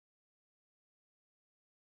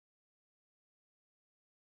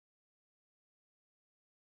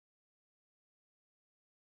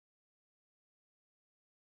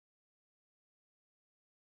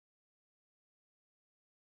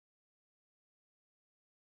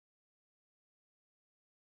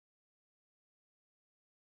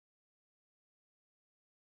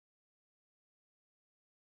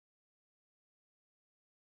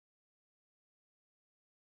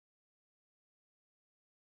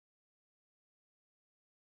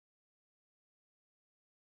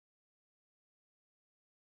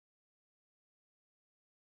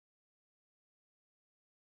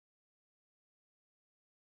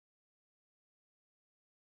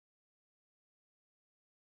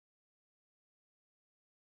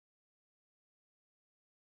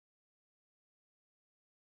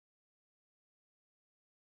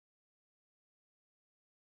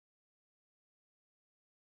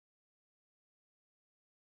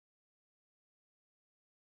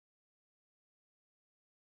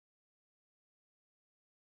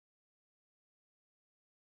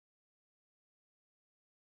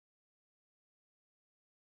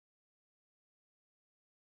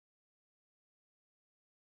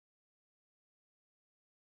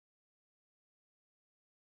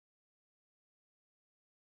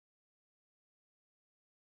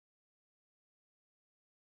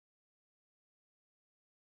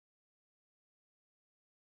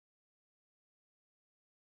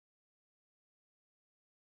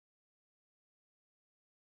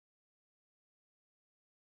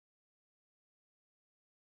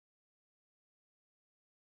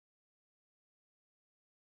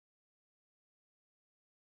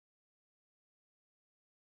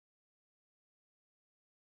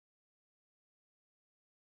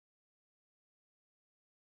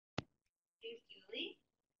introduce Ueli.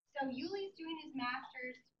 So Ueli's doing his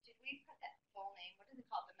master's. Did we put that full name? What is it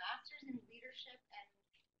called? The Master's in Leadership and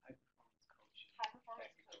High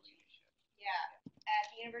Performance Coaching. Yeah,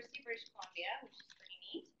 at the University of British Columbia, which is pretty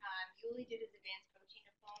neat. Ueli did his advanced coaching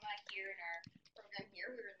diploma here in our program here.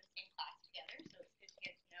 We were in the same class together, so it's good to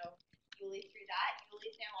get to know Ueli through that. Ueli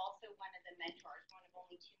is now also one of the mentors, one of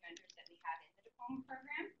only 2 mentors that we have in the diploma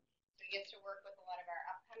program. So he gets to work with a lot of our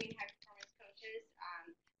upcoming high performance coaches.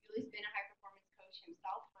 Ueli's been a high performance coach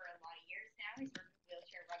himself for a lot of years now. He's worked with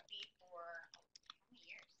wheelchair rugby for how many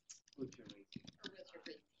years? Wheelchair racing. Or wheelchair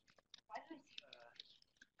racing. Why did I say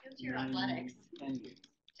wheelchair athletics? 10 years.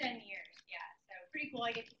 10 years, yeah. So pretty cool.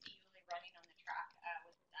 I get to see Ueli running on the track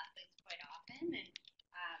with his athletes quite often, and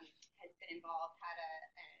has been involved, had an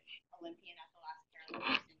Olympian at the last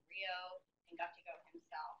Paralympics in Rio, and got to go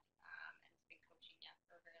himself, and has been coaching now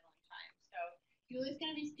for a very long time. So Ueli's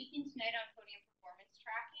going to be speaking tonight on podium performance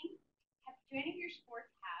tracking. Do any of your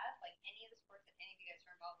sports have, like any of the sports that any of you guys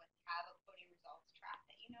are involved with, have a podium results track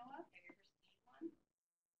that you know of? Have you ever seen one?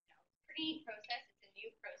 No. It's a pretty neat process. It's a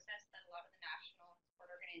new process that a lot of the national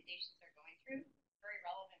sport organizations are going through. Very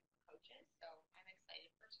relevant for coaches. So I'm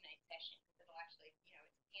excited for tonight's session because it'll actually, it's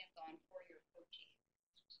hands-on for your coaching.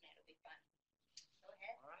 So tonight will be fun. Go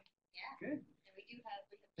ahead. All right. Yeah. Good. And we have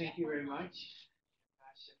Thank you very much,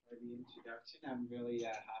 Asha, for the introduction. I'm really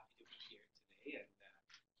happy to be here today and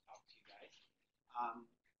talk to you guys.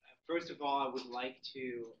 First of all, I would like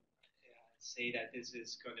to say that this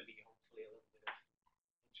is going to be hopefully a little bit of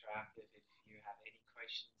interactive. If you have any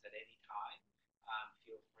questions at any time,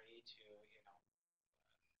 feel free to,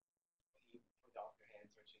 you put out your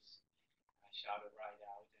hands or just shout it right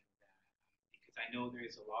out. And because I know there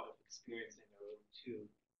is a lot of experience in the room too,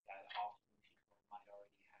 that often people might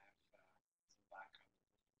already have some background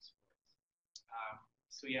in sports.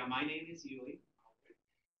 So yeah, my name is Ueli Albert,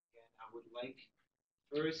 and I would like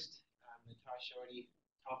first, Natasha already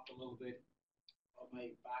talked a little bit about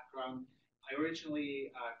my background. I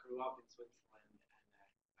originally grew up in Switzerland, and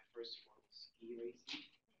my first sport was ski racing,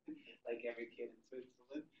 like every kid in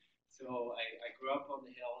Switzerland. So I grew up on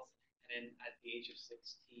the hills, and then at the age of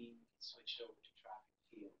 16, switched over to track and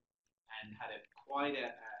field, and had quite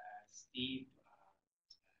a steep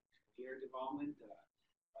career development.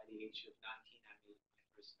 By the age of 19, I made my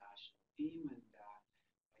first national team, and by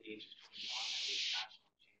the age of 21, I was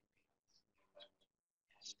national champion at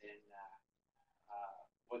the senior level. And then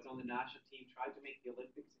was on the national team, tried to make the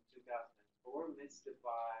Olympics in 2004, missed it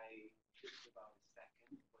by just about a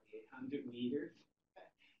second for the 800 meters.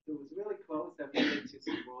 So it was really close. I made it to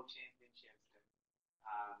some world championships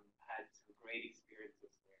and had some great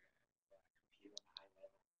experiences there and compete on a high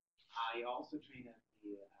level. I also trained at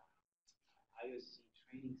the IOC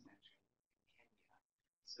training center in Kenya.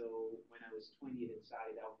 So when I was 20, I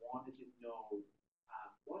decided I wanted to know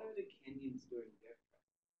what are the Kenyans doing different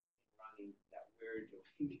in running that we're doing?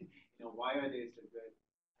 Why are they so good?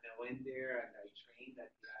 And I went there and I trained at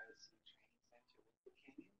the IOC training center with the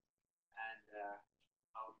Kenyans. And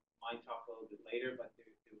I might talk a little bit later, but there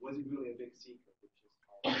wasn't really a big secret, which is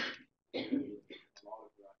called really a lot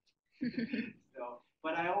of running.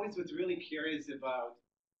 But I always was really curious about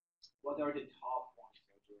what are the top ones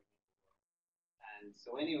they're doing in the world. And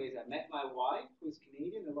so, anyways, I met my wife, who's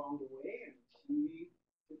Canadian, along the way, and she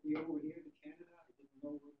took me over here to Canada. I didn't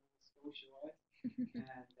know where Nova Scotia was, and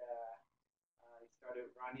I started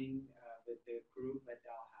running with the group at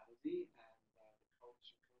Dalhousie, and the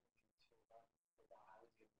coach recruited me to run for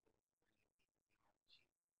Dalhousie.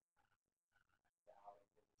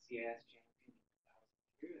 CIS champion in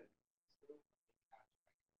 2002, and still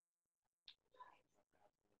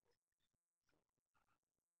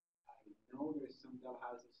I know there's some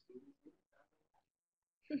Dalhousie students here.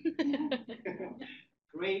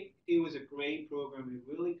 Great. It was a great program. It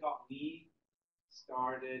really got me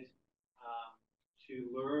started to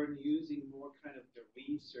learn using more kind of the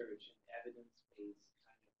research and evidence-based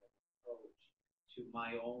kind of approach to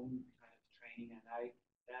my own kind of training. And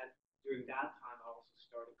that during that time I also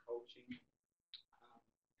started coaching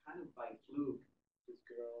kind of by fluke. This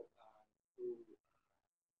girl who was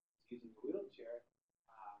using a wheelchair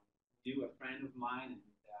knew a friend of mine, and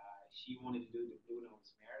she wanted to do the Blue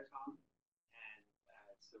Nose Marathon. And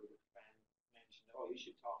so the friend mentioned, "Oh, you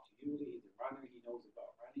should talk to Ueli. He's a runner. He knows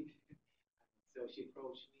about running." So she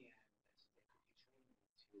approached me and she said, "Could you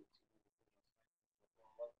train me to do the Blue Nose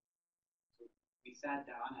Marathon?" So we sat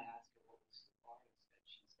down. I asked her what was the farthest that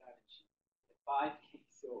she's done, and she the 5K.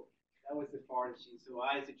 So that was the farthest she. So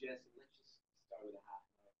I suggested let's just start with a half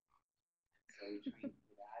marathon. And so we trained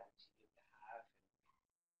for that, and she did the half.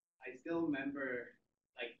 And I still remember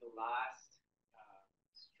like the last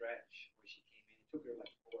stretch where she took her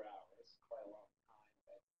like 4 hours, quite a long time.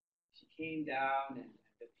 But she came down, and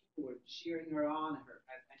the people were cheering her on,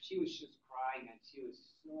 and she was just crying, and she was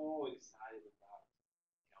so excited about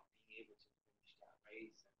being able to finish that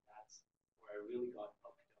race, and that's where I really got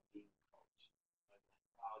hooked on being a coach. But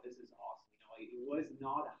wow, this is awesome. It was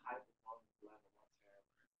not a high performance level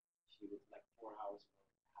whatsoever. She was like 4 hours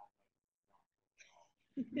more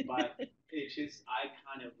but it's just I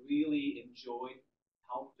kind of really enjoyed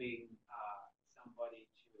helping somebody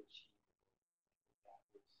to achieve that,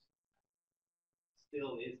 which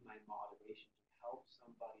still is my motivation to help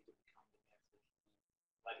somebody to become the next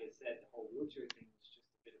achievement. Like I said, the whole wheelchair thing was just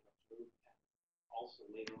a bit of a fluke, and also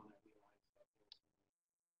later on I realized that there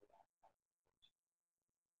was for that type of coaching.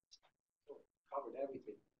 So covered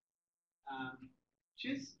everything.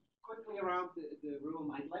 Just quickly around the room,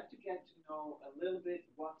 I'd like to get to know a little bit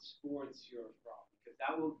what sports you're from, because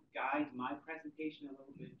that will guide my presentation a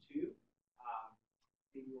little bit too.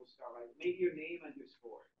 Maybe we'll start right. Maybe your name and your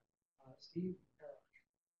sport. Steve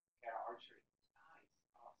Archery. Nice,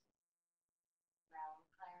 awesome. Brown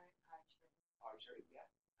Claret Archery. Archery, yeah.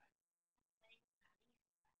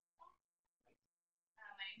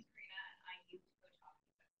 My name's Karina. I used to coach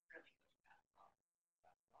hockey, but currently coach basketball.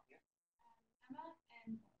 Basketball, yeah. Emma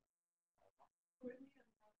and Courtney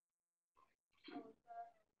and Track.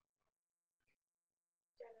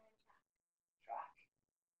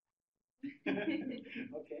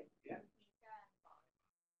 Okay, yeah.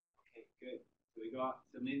 Okay, good. So we got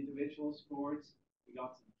some individual sports, we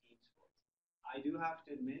got some team sports. I do have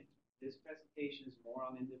to admit, this presentation is more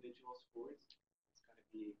on individual sports. It's going to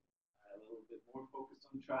be a little bit more focused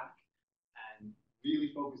on track and really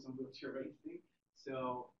focused on wheelchair racing.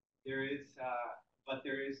 So but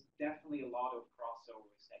there is definitely a lot of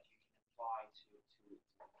crossovers that you can apply to team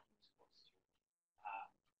sports too. Uh,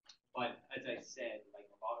 but as I said, like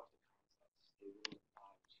a lot of the concepts, they will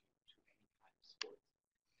apply to any kind of sport.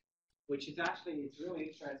 Which is actually, it's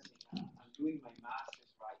really interesting. I'm doing my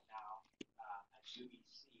master's right now at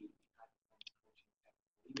UBC in high-performance coaching and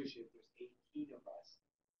technical leadership. There's 18 of us,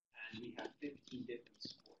 and we have 15 different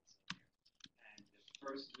sports in here. And the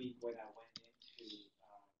first week when I went into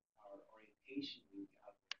our orientation week,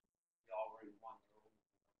 we all were in one room.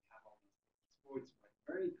 We have all these different sports, but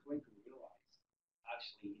very quickly realized,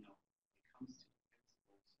 actually, when it comes to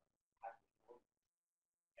the principles of high performance,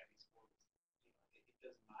 every sport is, it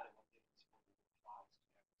doesn't matter what different sport it applies to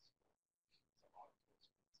every sport. It's a lot of those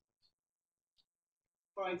principles.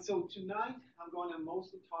 All right, so tonight I'm going to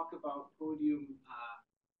mostly talk about podium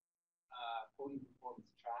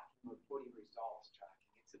performance tracking or podium results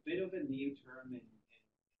tracking. It's a bit of a new term in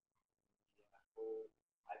the whole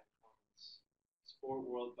high performance sport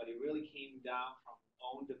world, but it really came down from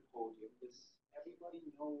Own the Podium. Does everybody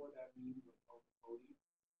know what I mean with Own the Podium?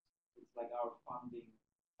 It's like our funding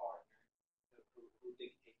partner who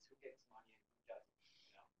dictates who gets money and who doesn't.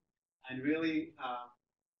 And really,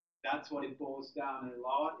 that's what it boils down a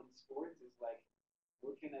lot in sports is like,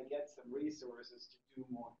 where can I get some resources to do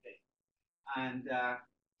more things? And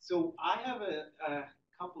so I have a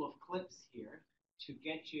couple of clips here to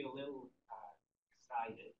get you a little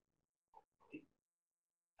excited, hopefully,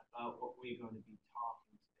 about what we're going to be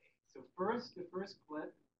talking today. So the first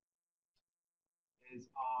clip is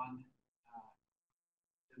on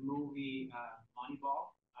the movie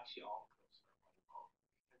Moneyball. Actually, all clips are Moneyball.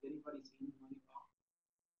 Has anybody seen Moneyball?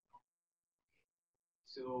 No?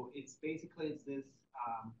 So it's this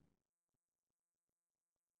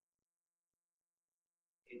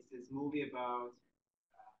it's this movie about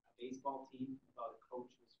a baseball team, about a coach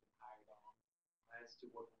who's been hired on, who has to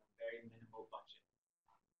work on a very minimal budget.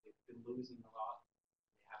 They've been losing a lot.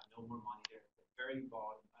 They have no more money. They're at the very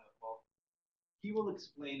bottom. Well, he will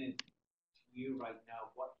explain it to you right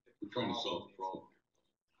now what the We're trying to solve the problem.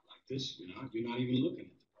 Like this, you're not even looking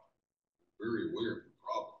at the problem. You're very aware of the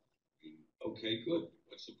problem. Okay, good.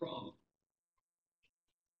 What's the problem?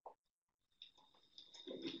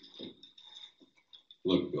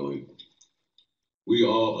 Look, Billy, we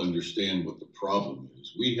all understand what the problem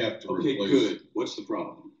is. We have to replace. Okay, good. What's the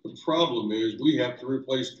problem? The problem is we have to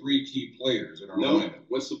replace 3 key players in our lineup.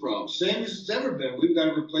 What's the problem? Same as it's ever been. We've got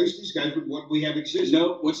to replace these guys with what we have existing.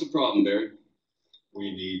 No, what's the problem, Barry?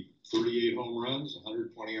 We need 38 home runs,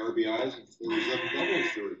 120 RBIs, and 47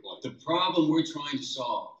 doubles to replace. The problem we're trying to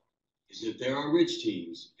solve is that there are rich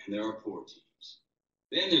teams and there are poor teams.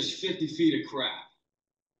 Then there's 50 feet of crap,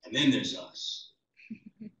 and then there's us.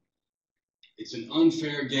 It's an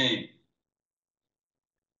unfair game.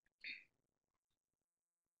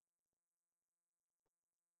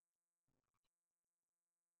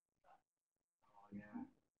 Oh, yeah.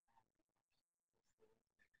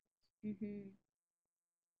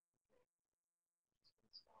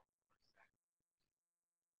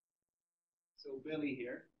 So Billy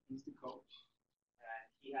here, he's the coach, and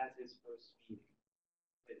he has his first meeting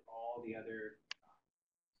with all the other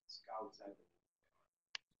scouts, I believe,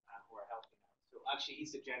 who are helping out. So actually,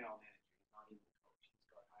 he's the general manager. He's not even the coach.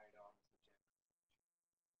 He's got hired on as the general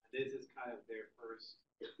manager. And this is kind of their first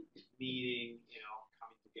meeting,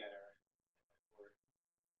 coming together.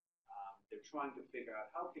 They're trying to figure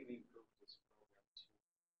out how can we improve this program to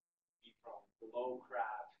be from below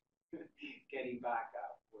crab, getting back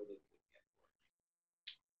up where they could get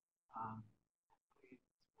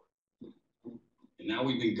work. And now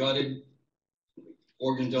we've been gutted.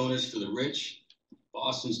 Organ donors for the rich.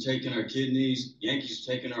 Boston's taking our kidneys. Yankees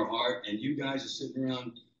taking our heart. And you guys are sitting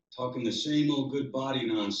around talking the same old good body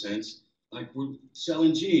nonsense like we're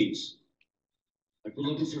selling jeans. Like we're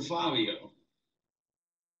looking for Fabio.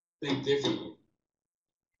 Think differently.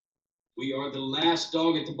 We are the last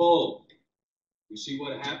dog at the bowl. You see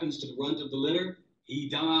what happens to the runt of the litter? He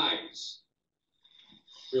dies.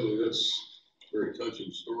 Really, that's a very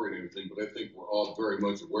touching story and everything, but I think we're all very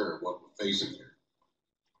much aware of what we're facing here.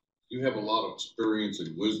 You have a lot of experience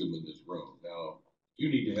and wisdom in this room. Now, you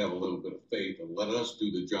need to have a little bit of faith and let us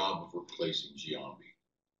do the job of replacing Giambi.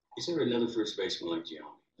 Is there another first baseman like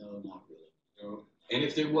Giambi? No, not really. No. And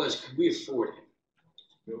if there was, could we afford him?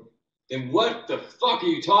 No. Then what the fuck are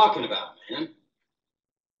you talking about, man?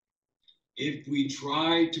 If we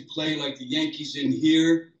try to play like the Yankees in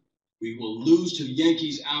here, we will lose to the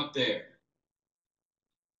Yankees out there.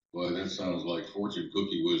 Well, that sounds like fortune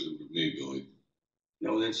cookie wisdom to me, Billy.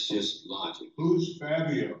 No, that's just logic. Who's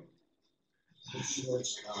Fabio? The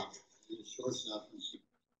shortstop. The shortstop.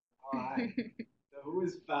 All right. So who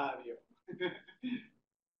is Fabio?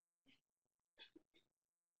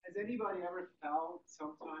 Has anybody ever felt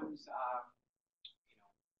sometimes,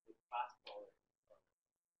 with basketball or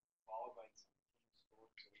volleyball, some team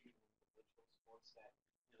sports or even individual sports that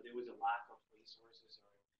there was a lack of resources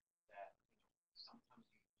or that sometimes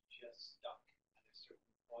you just stuck at a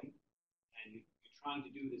certain point and you're trying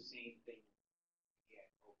to do the same thing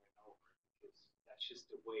again over and over because that's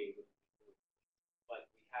just the way that we do it.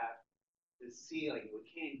 But we have the ceiling. We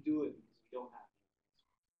can't do it because we don't have the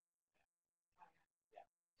resources. Yeah.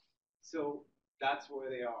 So that's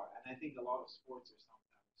where they are. And I think a lot of sports are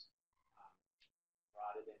sometimes,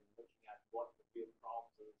 rather than looking at what the real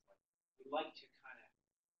problems is, like we like to kind of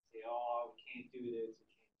say, oh, we can't do this,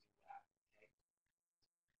 we can't do that. Okay?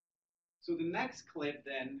 So the next clip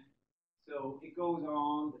then, so it goes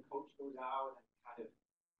on, the coach goes out and kind of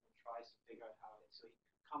tries to figure out how so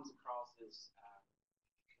he comes across this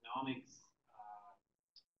economics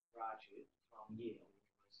graduate from Yale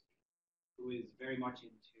University who is very much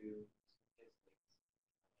into statistics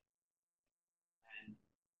and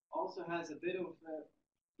also has a bit of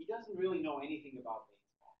he doesn't really know anything about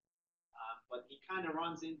baseball, but he kind of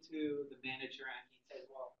runs into the manager and he says,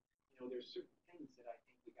 well, there's certain things that I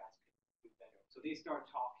think you guys could do better. So they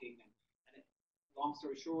start talking and long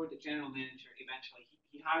story short, the general manager eventually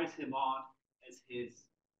he hires him on as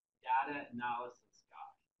his data analysis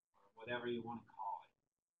guy or whatever you want to call it.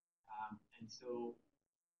 And so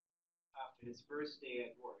after his first day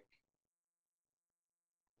at work,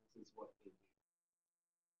 this is what they do.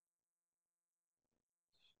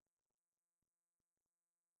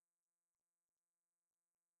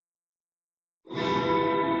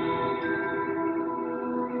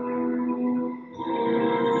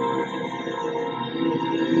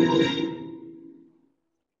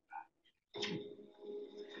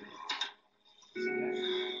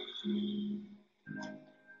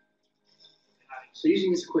 So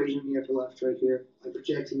using this equation we have to left right here, I'm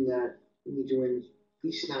projecting that we need to win at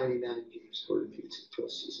least 99 games in order to get to the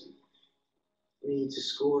postseason. We need to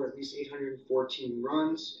score at least 814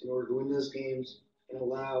 runs in order to win those games and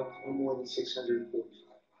allow no more than 645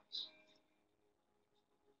 runs.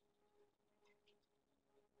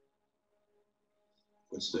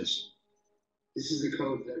 What's this? This is the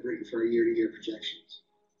code that I've written for our year-to-year projections.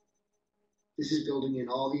 This is building in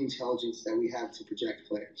all the intelligence that we have to project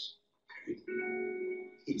players.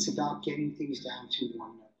 It's about getting things down to one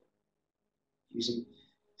number. Using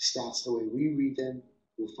stats the way we read them,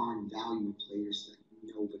 we'll find value in players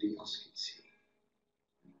that nobody else can see.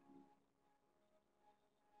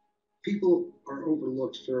 People are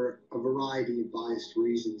overlooked for a variety of biased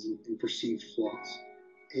reasons and perceived flaws.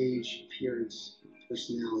 Age, appearance,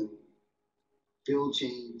 personality. Bill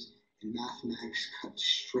James and mathematics cut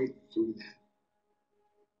straight through that.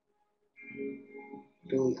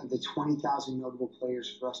 Billy, of the 20,000 notable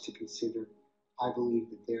players for us to consider, I believe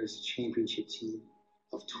that there's a championship team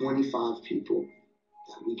of 25 people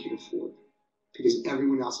that we can afford because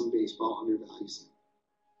everyone else in baseball undervalues them.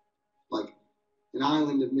 Like an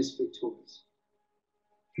island of misfit toys.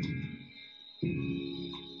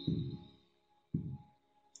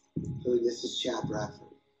 Billy, this is Chad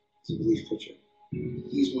Bradford. He's a relief pitcher.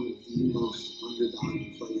 He's one of the most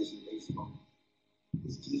undervalued players in baseball.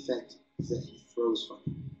 His defect is that he throws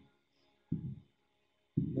funny.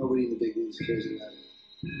 Nobody in the big leagues cares about it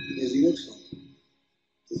because he looks funny.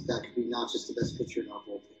 This guy could be not just the best pitcher in our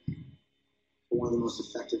bullpen, but one of the most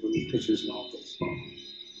effective relief pitchers in all of baseball.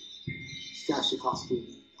 This guy should cost $3 million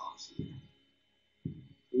a year.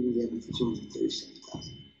 We can get him for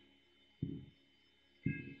 $237,000.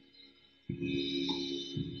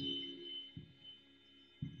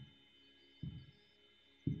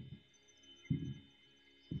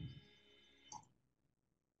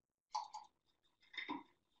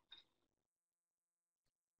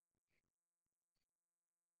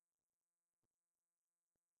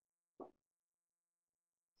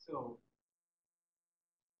 So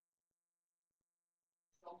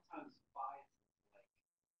sometimes biases like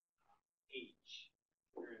age,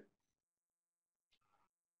 appearance,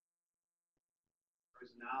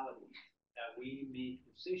 personality that we make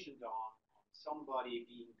decisions on somebody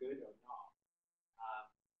being good or not,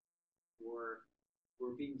 we're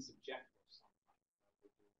being subjective sometimes.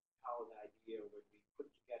 With the how the idea when we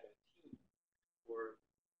put together a team, or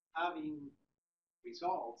having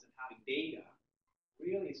results and having data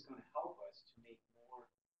really is going to help us to make more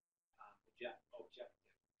objective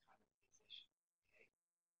kind of decisions. Okay?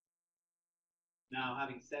 Now,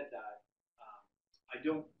 having said that, I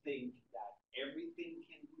don't think that everything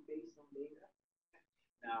can be based on data.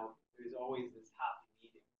 Now, there's always this happy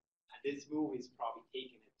medium, and this movie is probably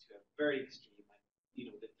taking it to a very extreme.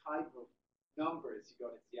 And the type of numbers you're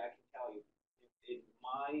going to see, I can tell you, in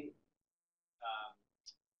my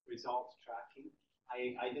results tracking,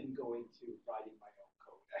 I didn't go into writing my own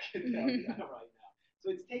code. I can tell you that right now. So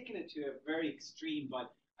it's taken it to a very extreme,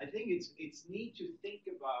 but I think it's neat to think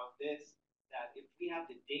about this, that if we have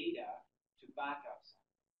the data to back up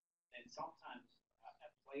something, then sometimes a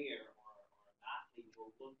player or an athlete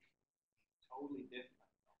will look totally different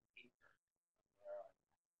on paper.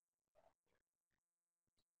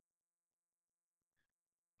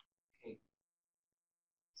 Okay.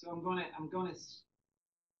 So I'm gonna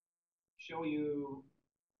show you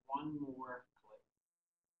one more clip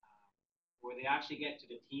where they actually get to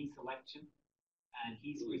the team selection, and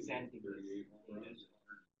he's presenting this.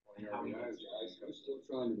 I'm still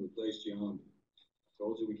trying to replace John. I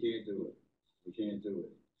told you we can't do it. We can't do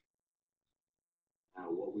it.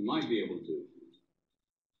 Now, what we might be able to do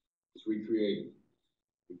is recreate him.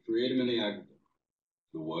 Recreate him in the aggregate.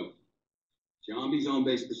 The what? John B's on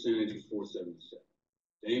base percentage was 477.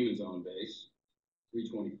 Damon's on base,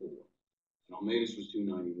 324. And Almeida's was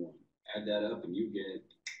 291. Add that up and you get.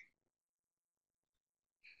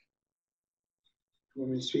 You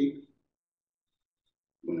want me to speak?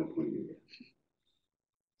 What point you get?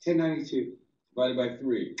 1092. Divided by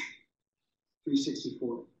 3.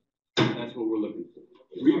 364. That's what we're looking for.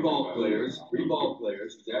 Three ball players,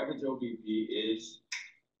 whose average OBP is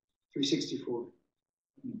 364.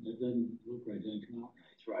 That doesn't look right, doesn't come out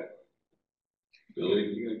right. Try it. Billy,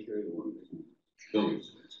 you gotta carry the one. Billy.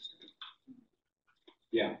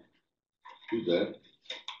 Yeah. Who's that?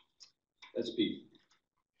 That's Pete.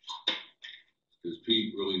 Does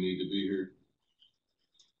Pete really need to be here?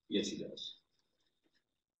 Yes, he does.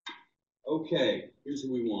 Okay, here's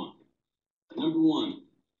what we want. Number 1,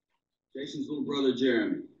 Jason's little brother,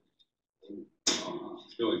 Jeremy.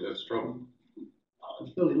 Billy, that's trouble.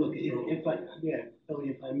 Billy, look, Billy, if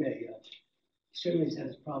I may, certainly has had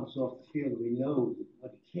his problems off the field. We know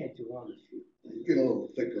what he can't do on the field. You get a little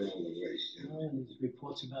thicker on the waist. You know, and there's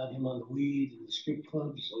reports about him on the weed and the strip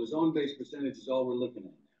clubs. So his on base percentage is all we're looking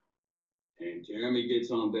at now. And Jeremy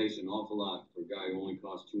gets on base an awful lot for a guy who only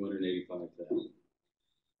costs $285,000.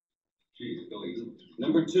 Geez, Billy.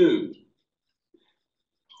 Number 2,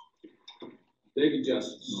 David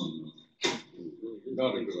Justice.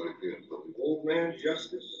 Not a good idea, Billy. Old man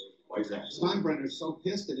Justice. Why is that? Steinbrenner's so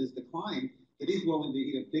pissed at his decline that he's willing to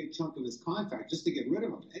eat a big chunk of his contract just to get rid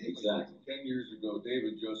of him. Anyway. Exactly. 10 years ago,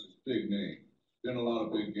 David Justice, big name. Been a lot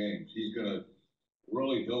of big games. He's gonna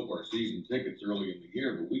really help our season tickets early in the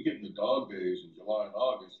year, but we get in the dog days in July and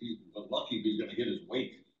August. He's lucky if he's gonna hit his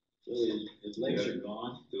weight. Billy, his legs are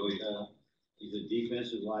gone. Billy. He's a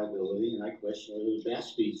defensive liability, and I question whether the bat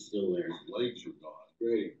speed's still there. His legs are gone.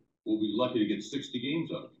 Great. We'll be lucky to get 60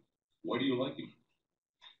 games out of him. Why do you like him?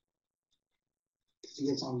 He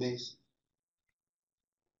gets on base.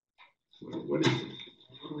 What is it?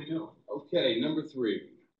 What do we do? Okay, number 3.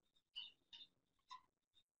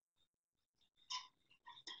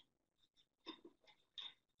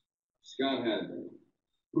 Scott Hadberg.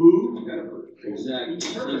 Who? Exactly.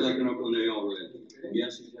 Seems like an Oakland A already.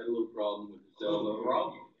 Yes, he's had a little problem with his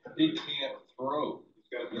elbow. He can't throw.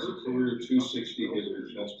 He's a career 260 hitter.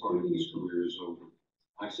 That's part of his career is over.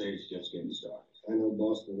 I say it's just getting started. I know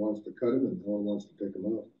Boston wants to cut him and no one wants to pick him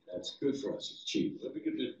up. That's good for us. It's cheap. Let me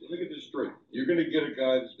get this straight. You're going to get a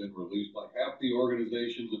guy that's been released by half the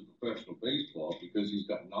organizations in professional baseball because he's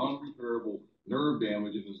got non-repairable nerve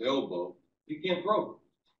damage in his elbow. He can't throw.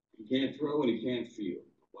 He can't throw and he can't feel.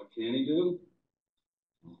 What can he do?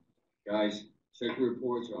 Guys, check the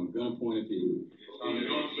reports or I'm going to point at you.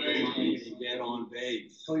 He get on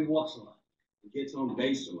base. So he walks a lot. He gets on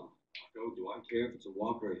base a lot. So do I care if it's a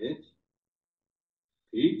walk or a hit?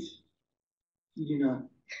 Pete? You do not.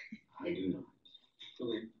 I do not.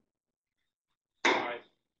 All right.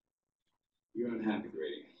 You're unhappy,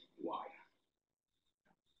 Grady. Why?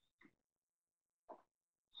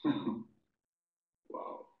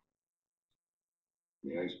 Wow.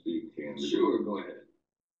 May I speak candidly? Sure, go ahead.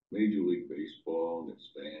 Major League Baseball and its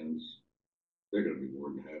fans, they're going to be more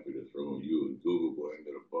than happy to throw you and Google Boy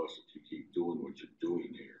under the bus if you keep doing what you're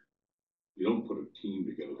doing here. You don't put a team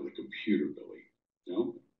together with a computer, Billy.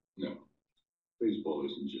 No? No. Baseball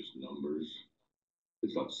isn't just numbers.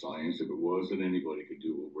 It's not science. If it was, then anybody could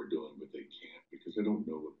do what we're doing, but they can't because they don't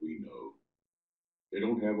know what we know. They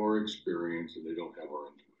don't have our experience and they don't have our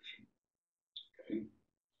intuition. Okay?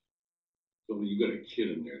 So you got a kid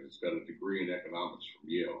in there that's got a degree in economics from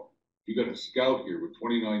Yale. You got a scout here with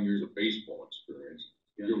 29 years of baseball experience.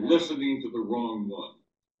 You're listening to the wrong one.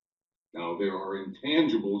 Now, there are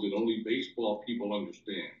intangibles that only baseball people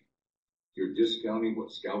understand. You're discounting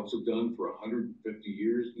what scouts have done for 150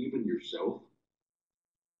 years, even yourself.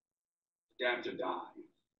 Adapt or die.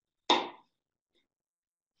 There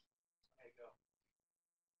you go.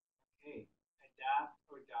 Okay, adapt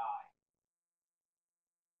or die.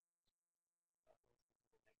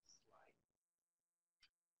 Next slide.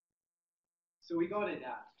 So we got to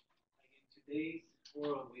adapt. Like in today's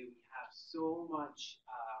world, we have so much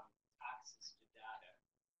access to data in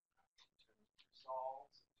terms of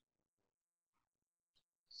results,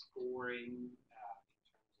 scoring, in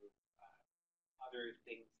terms of other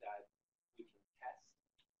things that we can test.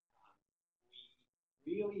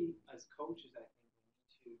 We really, as coaches, I think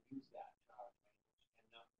we need to use that to our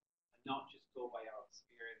advantage and not just go by our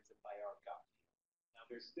experience and by our gut feel. Now,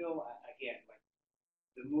 there's still, again, like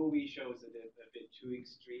the movie shows it a bit too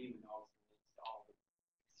extreme, and also all the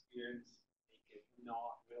experience make it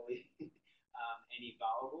not really any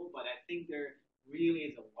valuable. But I think there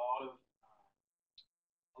really is a lot of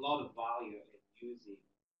value in using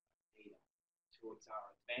data towards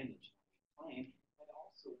our advantage when we plan, but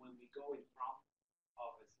also when we go in front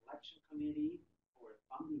of a selection committee or a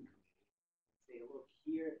funding committee and say, look,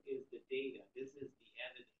 here is the data, this is the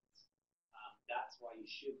evidence. That's why you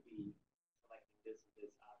should be selecting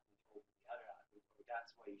this athlete over the other athlete, or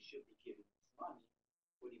that's why you should be giving this money,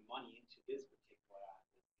 putting money into this particular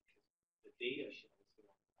athlete, because the data shows it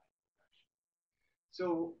on the right direction.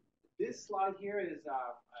 So this slide here is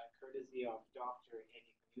courtesy of Dr.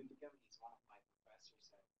 Andy Communicum. He's one of my professors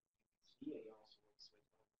at UBC. He also works with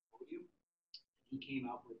Podium. He came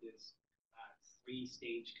up with this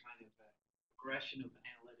three-stage kind of progression of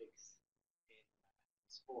analytics in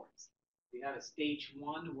sports. We have a stage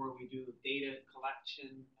one where we do data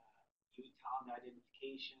collection, talent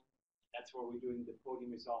identification. That's where we're doing the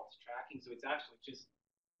podium results tracking. So it's actually just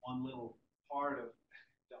one little part of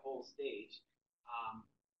the whole stage,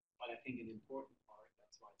 but I think an important part.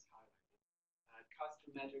 That's why it's highlighted.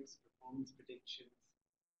 Custom metrics, performance predictions,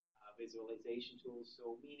 visualization tools.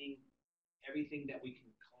 So meaning everything that we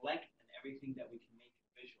can collect and everything that we can make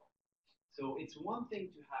visual. So it's one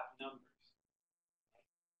thing to have numbers,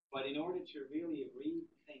 right? But in order to really read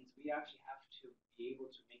things, we actually have to be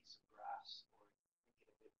able to make some graphs or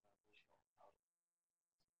make it a bit more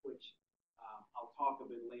visual, which I'll talk a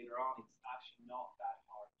bit later on. It's actually not that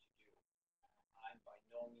hard to do. I'm by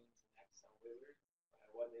no means an Excel wizard, but I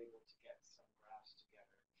was able to get some graphs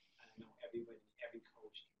together, and I know every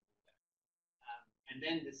coach can do that. And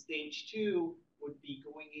then the stage two would be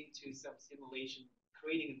going into some simulation,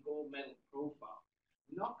 creating a gold medal profile.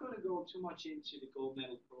 I'm not going to go too much into the gold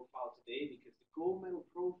medal profile today because the gold medal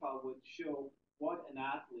profile would show what an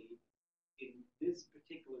athlete in this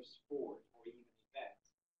particular sport or even event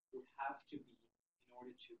would have to be in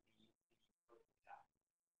order to be the perfect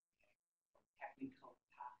athlete. Okay? From technical,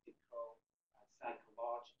 tactical,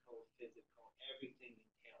 psychological, physical, everything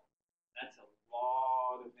entailed. That's a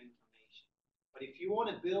lot of information. But if you want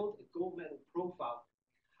to build a gold medal profile,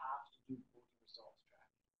 you have to do podium results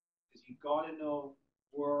tracking because you got to know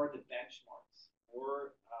where are the benchmarks,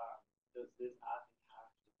 where does this athlete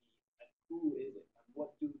have to be, and who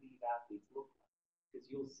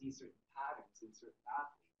you'll see certain patterns in certain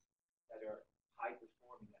athletes that are high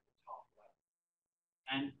performing at the top level.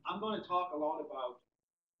 And I'm going to talk a lot about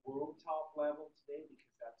world top level today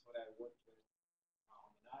because that's what I worked with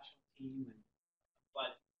on the national team.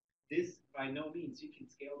 But this, by no means, you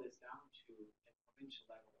can scale this down to a provincial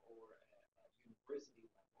level or a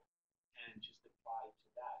university level and just apply to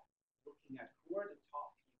that, looking at who are the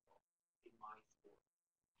top people in my sport.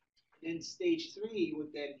 And then stage 3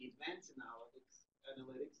 would then be advanced analytics.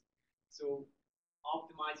 So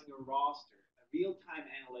optimizing a roster, a real-time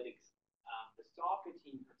analytics. The soccer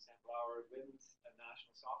team, for example, our women's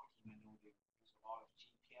national soccer team, I know they use a lot of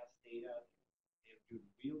GPS data. They're doing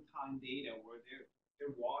real-time data where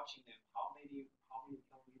they're watching them. How many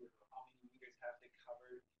kilometers or how many meters have they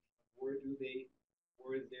covered? Where is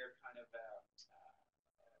their kind of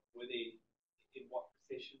where they in what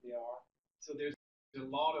position they are? So there's a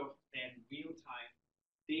lot of then real-time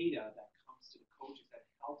data that comes to the coaches that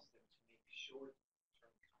helps them to make short-term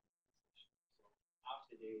kind of decisions. So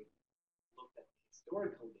after they looked at the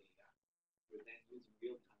historical data, we're then using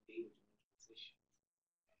real-time data to make decisions.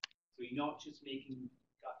 So you're not just making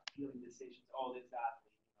gut feeling decisions. Oh, this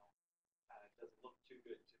athlete, doesn't look too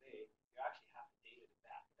good today. You actually have the data to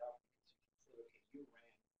back it up because you can say, okay, you ran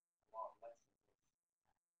a lot less than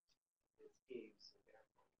this game, so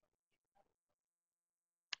therefore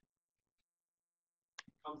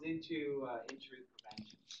comes into injury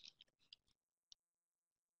prevention.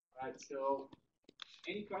 All right, so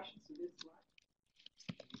any questions to this slide?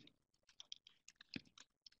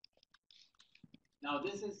 Now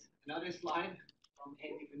this is another slide from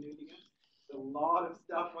Andy Venudigan. There's a lot of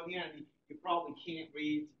stuff on here, and you probably can't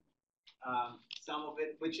read some of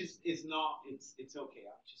it, which is not, it's okay.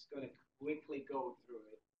 I'm just going to quickly go through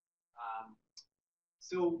it.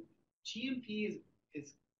 So GMP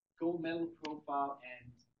is gold medal profile,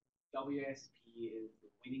 and WSP is the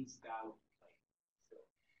winning style of play. So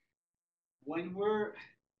when we're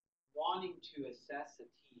wanting to assess a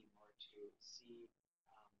team or to see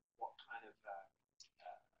what kind of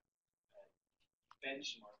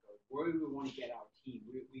benchmark or where do we want to get our team,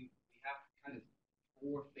 we have kind of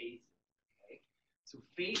 4 phases. Okay, so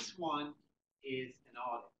phase 1 is an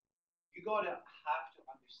audit. You gotta have to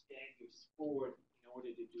understand your sport in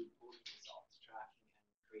order to do Podium results tracking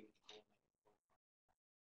and creating gold medal profile.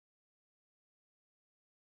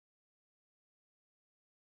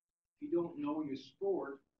 If you don't know your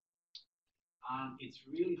sport, it's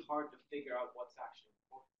really hard to figure out what's actually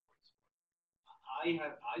important for your sport.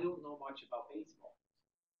 I don't know much about baseball,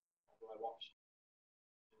 although I watched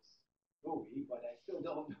this movie, but I still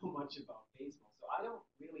don't know much about baseball. So I don't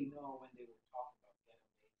really know when they were talking about get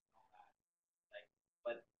on base and all that.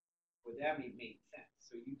 But for them it made sense.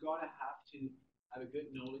 So you gotta have to have a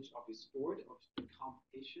good knowledge of your sport, of the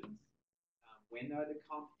competitions. When are the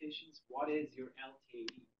competitions? What is your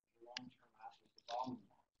LTAD, your long-term athlete development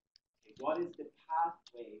model? Okay, what is the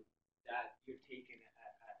pathway that you're taking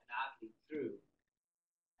an athlete through?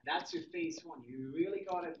 And that's your phase 1. You really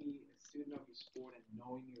gotta be a student of your sport and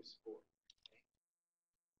knowing your sport.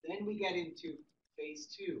 Okay? Then we get into phase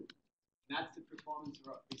 2, and that's the performance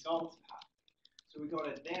results pathway. So we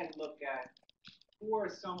gotta then look at who are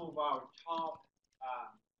some of our top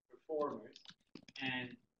performers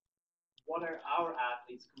and what are our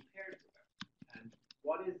athletes compared to them, and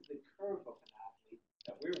what is the curve of an athlete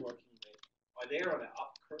that we're working with? Are they on an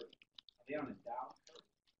up curve? Are they on a down curve?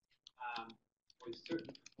 Or certain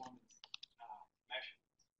performance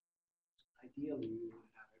measurements. Ideally, we want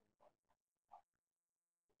to have everybody up.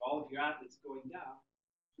 If all of your athletes going down,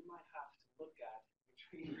 you might have to look at your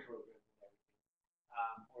training program and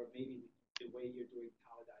everything, or maybe the way you're doing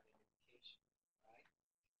talent identification, right?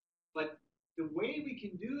 But the way we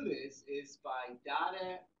can do this is by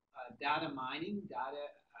data mining,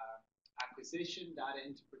 data acquisition, data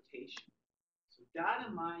interpretation. So data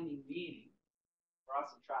mining meaning, for us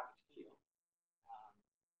in track and field,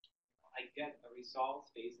 I get a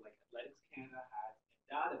results base like Athletics Canada has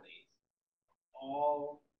a database of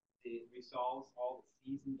all the results, all the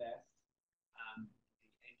season bests.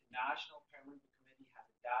 The International Paralympic Committee has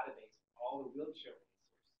a database of all the wheelchair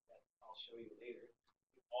racers that I'll show you later,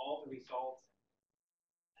 with all the results.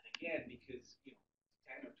 And again, because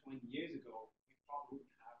 10 or 20 years ago, we probably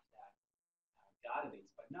wouldn't have that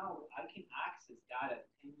database. But now I can access data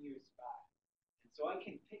 10 years back. And so I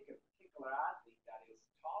can pick a particular athlete that is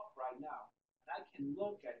top right now, and I can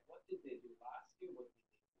look at what did they do last year, what did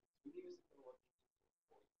they do 2 years ago, what did they do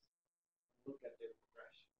 4 years ago, and look at their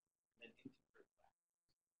progression, and then interpret that.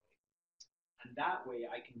 And that way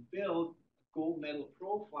I can build a gold medal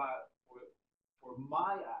profile for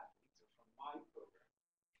my athletes or for my program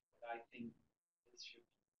that I think this should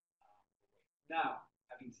be the way. Now,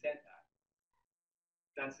 having said that,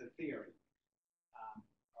 that's a theory.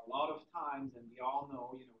 A lot of times, and we all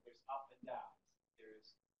know, there's up and downs.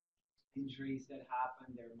 There's injuries that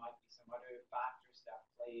happen. There might be some other factors that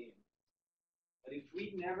play in. But if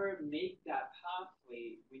we never make that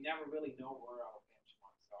pathway, we never really know where our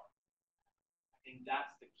benchmarks are. I think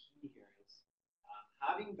that's the key here is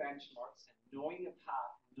having benchmarks and knowing a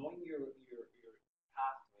path, knowing your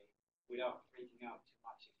pathway without freaking out too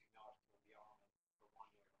much if you're not going to be on it for 1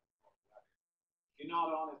 year or whatever. If you're not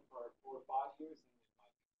on it for 4 or 5 years, then it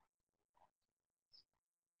might be okay.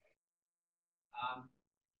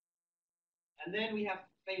 And then we have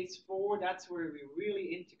phase 4. That's where we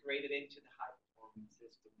really integrate it into the high performance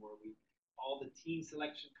system, where all the team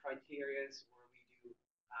selection criteria, where we do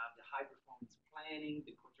the high performance planning,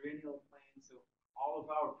 the quadrennial plan. So all of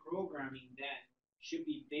our programming then should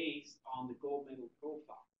be based on the gold medal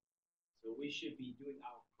profile. So we should be doing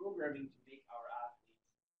our programming to make our athletes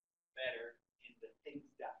better in the things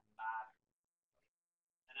that matter.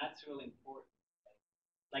 And that's really important.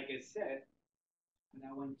 Like I said, when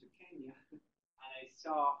I went to Kenya and I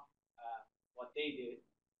saw what they did,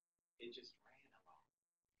 they just ran along.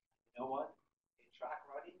 You know what? In track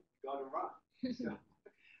running, you got to run. So,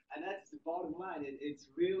 and that's the bottom line. It's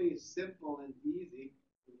really simple and easy.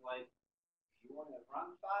 It's like, if you want to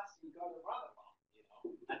run fast, you got to run along,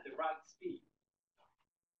 at the right speed.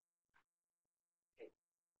 Okay.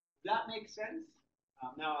 Does that make sense?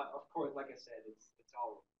 Now, of course, like I said, it's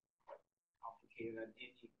all quite complicated, and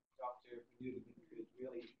any doctor could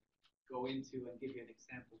really go into and give you an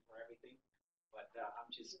example for everything. But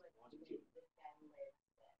I'm just wanting to.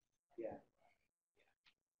 Yeah.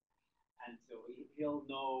 And so he'll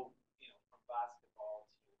know, from basketball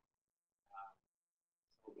to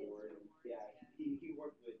snowboard. Yeah, he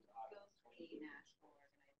worked with national organization.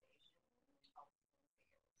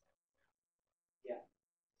 Yeah.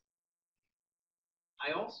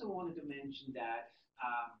 I also wanted to mention that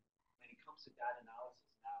when it comes to data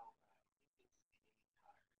analysis now,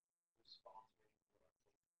 it's sponsoring.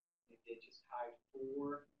 They just hired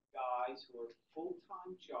 4 guys who are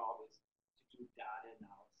full-time job is to do data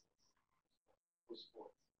analysis for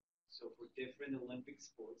sports. So for different Olympic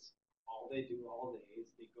sports, all they do all day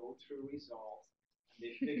is they go through results and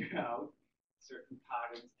they figure out certain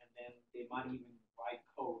patterns, and then they might even write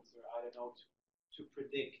codes or I don't know to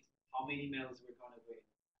predict how many medals we're going to win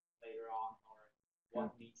later on or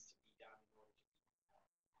what needs to be done in order to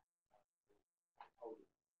be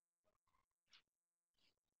Podium.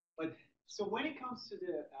 But so when it comes to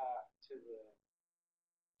the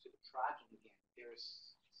tracking again,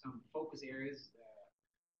 there's some focus areas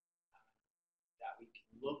that we can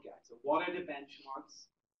look at. So what are the benchmarks?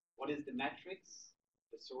 What is the metrics?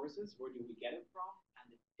 The sources? Where do we get it from?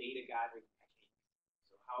 And the data gathering techniques.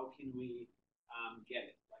 So how can we get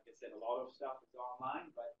it? Like I said, a lot of stuff is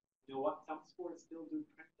online, but you know what? Some sports still do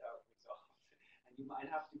printout results, and you might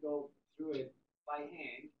have to go through it by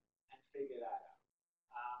hand and figure that out.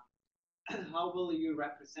 How will you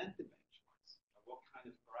represent the benchmarks? What kind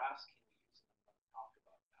of graphs can we use? I'm going to talk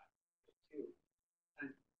about that too.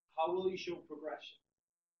 And how will you show progression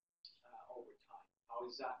over time? How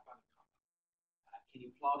is that going to come up? Can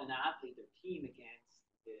you plot an athlete or team against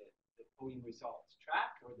the podium results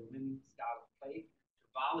track or the winning style of play to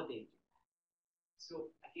validate it?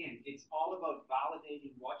 So again, it's all about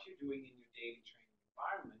validating what you're doing in your daily training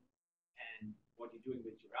environment and what you're doing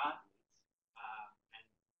with your athletes.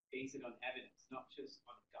 Base it on evidence, not just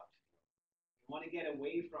on a gut feeling. We want to get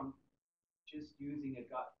away from just using a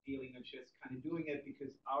gut feeling or just kind of doing it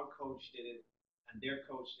because our coach did it and their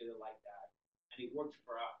coach did it like that, and it worked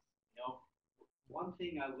for us. One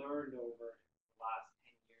thing I learned over the last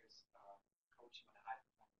 10 years coaching on a high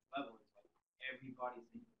performance level is like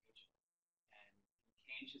everybody's individual, and you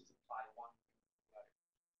can't just apply one thing to the other.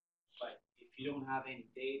 But if you don't have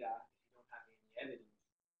any data, if you don't have any evidence,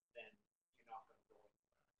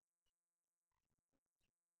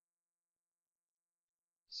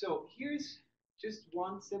 so here's just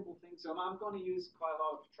one simple thing. So I'm going to use quite a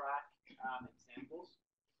lot of track examples,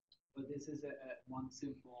 but this is one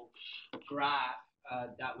simple graph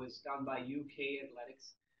that was done by UK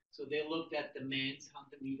Athletics. So they looked at the men's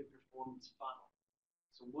 100 meter performance funnel.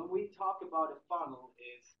 So when we talk about a funnel,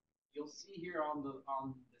 is you'll see here on the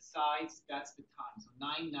sides, that's the time. So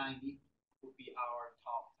 9:90 will be our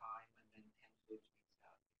top time, and then 10:50 is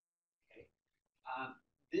out. Okay.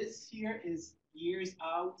 This here is years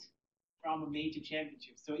out from a major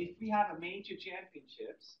championship. So if we have a major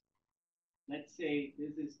championships, let's say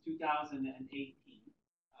this is 2018.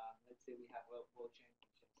 Let's say we have world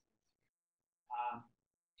championships.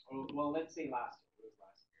 Or well, let's say last year.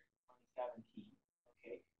 2017.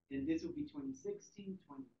 Okay, then this will be 2016,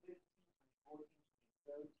 2015, 2014,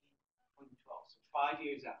 2013, 2012. So 5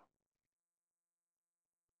 years out.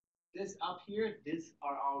 This up here, these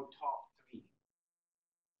are our top three.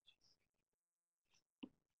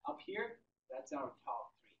 Up here, that's our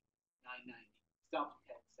top three. 990. Stop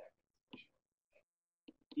 10 seconds for sure.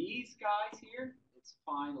 Okay. These guys here, it's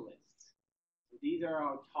finalists. So these are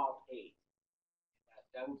our top 8.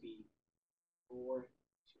 That would be 4 to 8,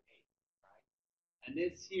 right? And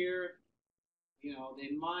this here, you know,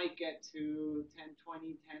 they might get to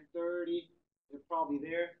 1020, 1030. They're probably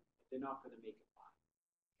there, but they're not going to make it final.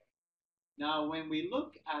 Okay. Now, when we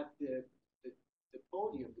look at the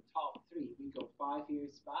podium, the top 3, we go 5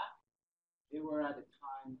 years back. They were at a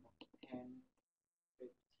time of 10,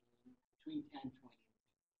 15, between 10, 20.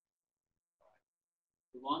 Right.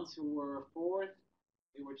 The ones who were 4th,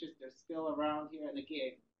 they're still around here. And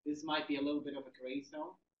again, this might be a little bit of a gray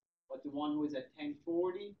zone, but the one who is at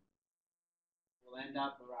 1040 will end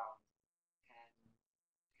up around 10.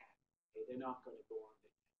 Okay, they're not going to go on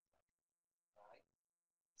the 10 seconds, right?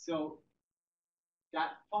 So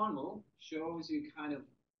that funnel shows you kind of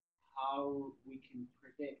how we can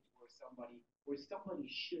predict where somebody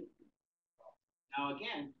should be. Now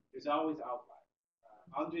again, there's always outliers.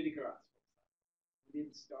 Andre de Grasse, for example, he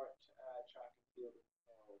didn't start track and field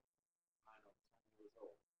until I don't know 20 years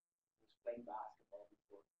old. He was playing basketball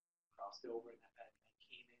before he crossed over and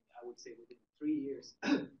came in. I would say within 3 years,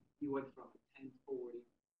 he went from a 1040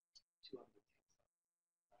 to under 10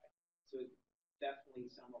 seconds. Right? So definitely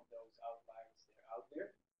some of those outliers that are out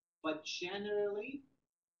there, but generally,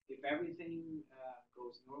 if everything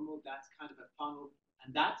goes normal, that's kind of a funnel,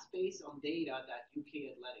 and that's based on data that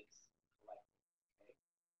UK Athletics collected.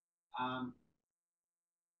 Okay?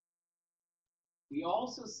 We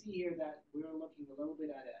also see here that we're looking a little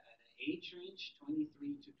bit at an age range,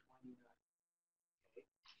 23 to 29. Okay?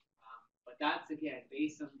 But that's, again,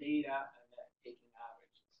 based on data and taking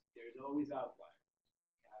averages. There's always outliers.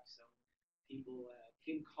 We have some people,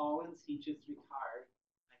 Kim Collins, he just retired,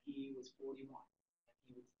 and he was 41.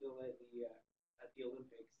 He was still at the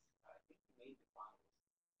Olympics. I think he made the finals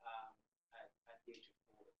at the age of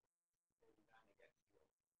 40.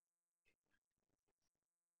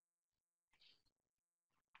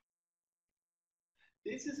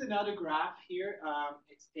 This is another graph here.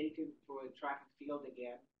 It's taken for track and field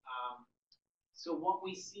again. So what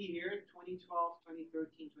we see here, 2012,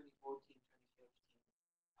 2013, 2014, 2015,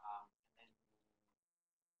 and then,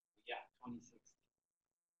 yeah, 2016.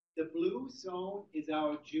 The blue zone is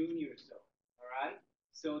our junior zone, all right?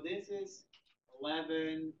 So this is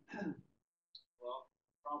 11, well,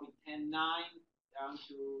 probably 10.9 down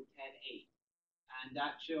to 10.8. And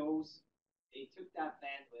that shows they took that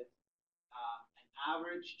bandwidth. An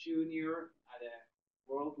average junior at a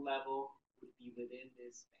world level would be within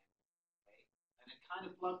this bandwidth, okay? And it kind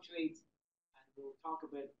of fluctuates, and we'll talk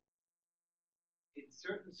about in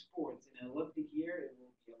certain sports. In an Olympic year, it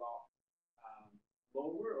will be a lot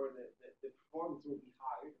lower, or the performance will be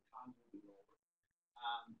higher, the times will be lower.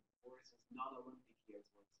 Whereas it's non-Olympic years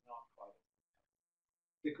where it's not quite as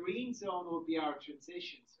competitive. The green zone will be our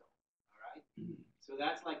transition zone, all right? So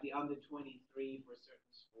that's like the under 23 for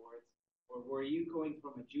certain sports, or where you going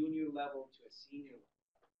from a junior level to a senior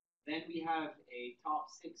level. Then we have a top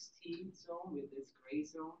 16 zone with this gray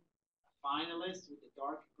zone, a finalist with the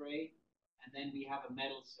dark gray, and then we have a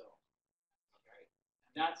medal zone. Okay?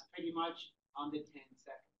 And that's pretty much under 10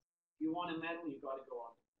 seconds. If you want a medal, you got to go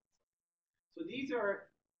under 10 seconds. So these are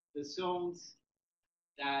the zones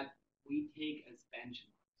that we take as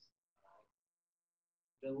benchmarks. Right?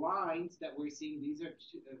 The lines that we're seeing, these are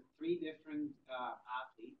 3 different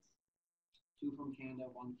athletes, 2 from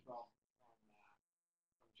Canada, 1 from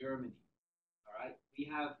Germany. All right, we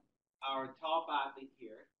have our top athlete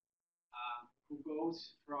here, who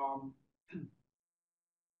goes from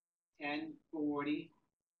 1040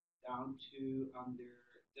 down to under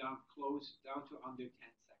 10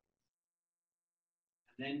 seconds.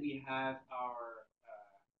 And then we have our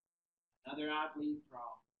another athlete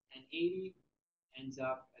from 1080 ends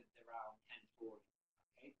up at around 1040.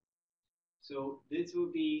 Okay, so this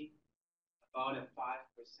will be about a 5%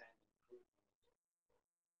 improvement,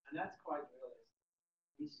 and that's quite realistic.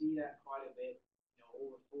 We see that quite a bit,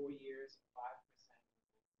 over 4 years, 5%.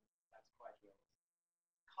 That's quite realistic.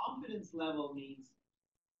 Confidence level means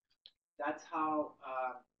that's how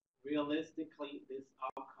realistically this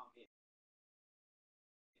outcome is.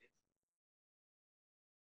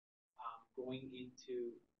 Going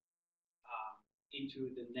into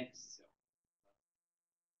the next zone.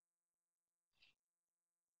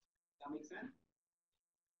 Does that make sense?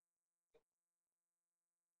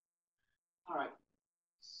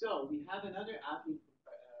 So we have another athlete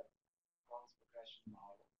performance progression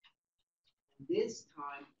model. And this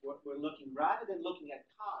time, what we're looking, rather than looking at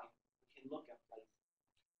time, we can look at placing.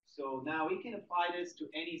 So now we can apply this to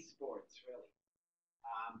any sports, really.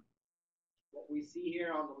 What we see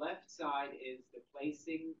here on the left side is the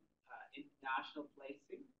placing, international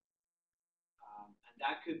placing. And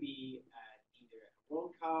that could be at either a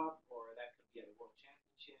World Cup or that could be at a World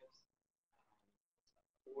Championships.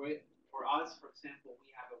 Or for us, for example,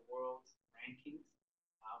 we have a world rankings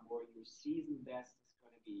where your season best is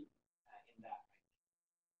going to be in that ranking.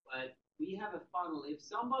 But we have a funnel. If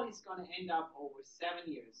somebody's going to end up over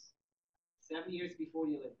 7 years before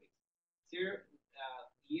the Olympics, year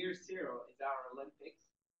 0 is our Olympics.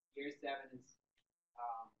 Year 7 is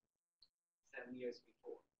 7 years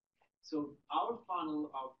before. So our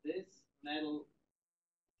funnel of this medal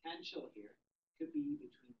potential here could be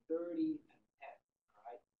between 30 and 10. All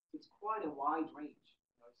right, so it's quite a wide range.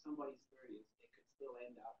 You know, if somebody's 30, they could still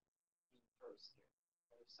end up being first here.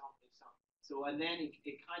 But if some. So and then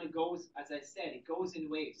it kind of goes, as I said, it goes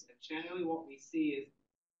in waves. And generally, what we see is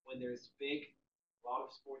when there's a lot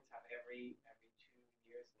of sports have every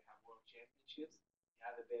 2 years they have world championships. You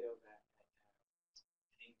have a bit of an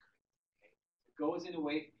increase. Okay, so it goes in a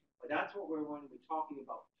wave. But that's what we're going to be talking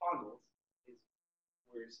about funnels, is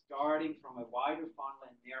we're starting from a wider funnel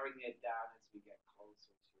and narrowing it down as we get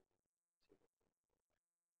closer to the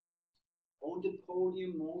on the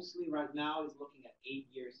podium mostly right now is looking at 8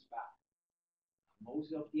 years back.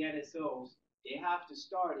 Most of the NSOs, they have to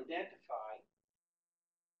start identifying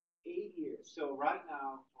 8 years. So right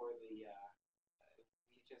now for the,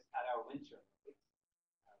 we just had our Winter Olympics,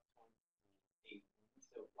 2018,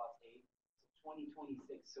 so +8.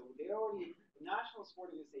 2026. So they already, the National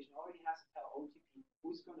Sport Organization already has to tell OTP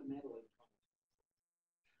who's going to medal in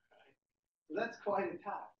 2026. Right? So that's quite a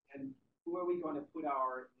task. And who are we going to put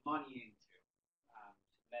our money into to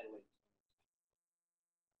medal in?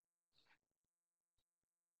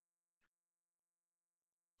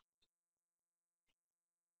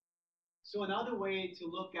 So another way to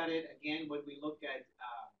look at it, again, when we look at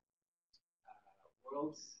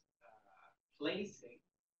world's placing,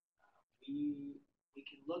 we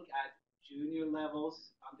can look at junior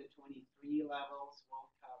levels, under 23 levels, World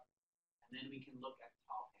Cup, and then we can look at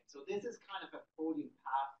top 10. So this is kind of a podium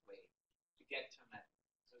pathway to get to medal.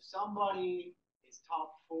 So somebody is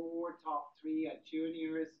top 4, top 3 at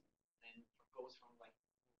juniors, and goes from like,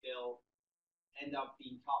 they'll end up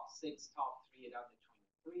being top 6, top 3 at under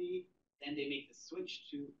 23. Then they make the switch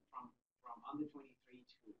from under 23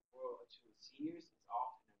 to seniors. It's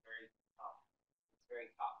often very tough.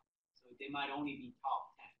 So they might only be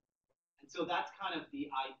top 10. And so that's kind of the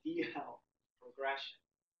ideal progression.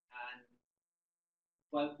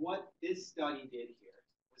 But what this study did here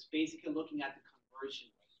was basically looking at the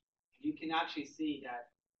conversion rate. And you can actually see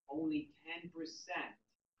that only 10%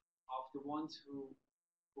 of the ones who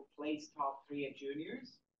placed top 3 at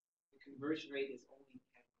juniors, the conversion rate is only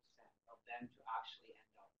 10% of them to actually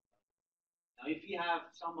end up. Now, if you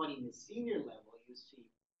have somebody in the senior level, you see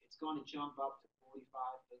it's going to jump up to 45,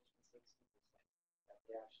 50, 60% that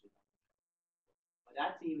they actually don't. But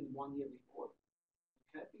that's even 1 year before.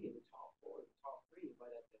 You could be in the top 4, the top 3,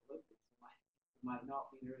 but at the Olympics, you might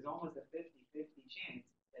not be. There's almost a 50-50 chance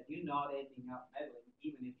that you're not ending up medaling,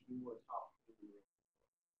 even if you were top 3 the year before.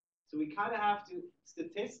 So we kind of have to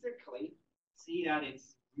statistically see that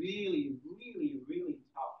it's really, really, really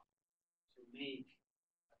tough to make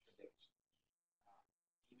a prediction,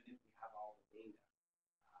 even if we have all the data.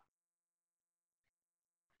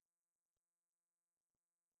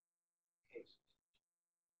 Okay.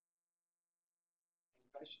 Any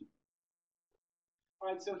questions? All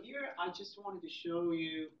right, so here I just wanted to show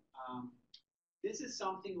you, this is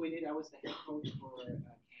something we did. I was the head coach for Canada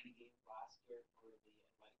Games last year for the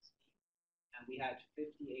athletics team. And we had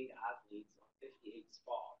 58 athletes on 58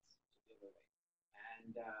 spots to give away.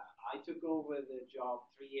 And I took over the job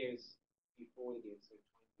 3 years before the game, so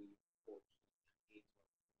 2014.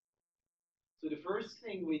 So the first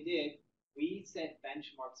thing we did, we set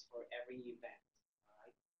benchmarks for every event. All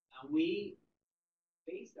right? And we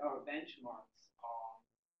based our benchmarks on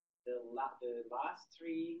the last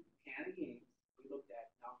 3 Canada Games. We looked at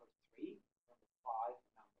number 3, number 5,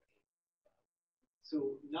 and number 8.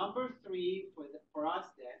 So number 3 for us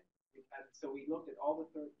then, so we looked at all the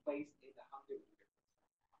third place in the 100 meter.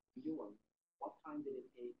 What time did it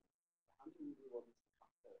take the 100 meter women to come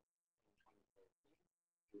third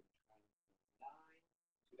in 2013,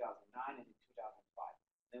 2009, and in 2005?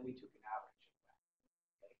 Then we took an average of that.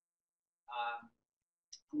 Okay.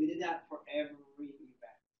 We did that for every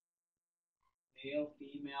event, male,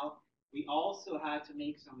 female. We also had to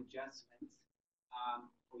make some adjustments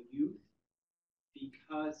for youth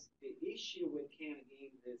because the issue with Canada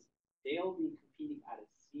Games is they'll be competing at a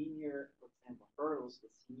senior, for example, hurdles,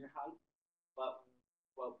 the senior height, but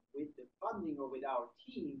with the funding or with our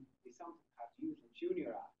team, we sometimes have youth and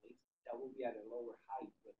junior athletes that will be at a lower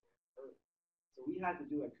height with their hurdles. So we had to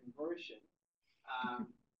do a conversion.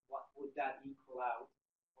 What would that equal out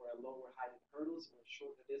for a lower height in hurdles or a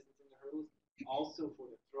shorter distance in the hurdles? Also for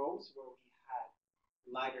the throws, where we had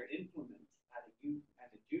lighter implements at a youth and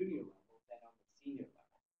a junior level than on the senior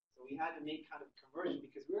level. So we had to make kind of conversion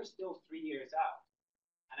because we're still 3 years out.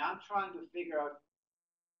 And I'm trying to figure out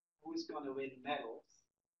who's going to win medals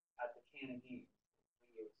at the Canada Games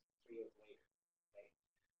 3 years later. Okay?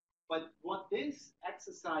 But what this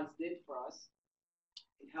exercise did for us,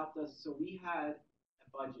 it helped us. So we had a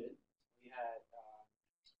budget. We had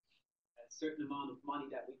a certain amount of money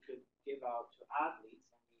that we could give out to athletes,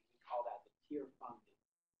 and we call that the tier funding.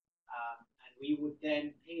 And we would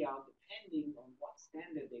then pay out, depending on what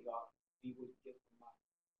standard they got, we would give them money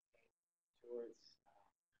towards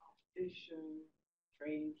competition,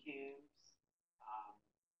 training camps,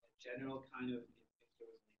 a general kind of, if there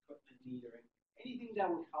was an equipment need or anything that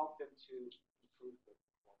would help them to improve their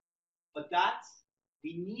performance. But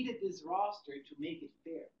we needed this roster to make it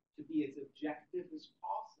fair, to be as objective as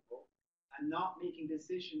possible, and not making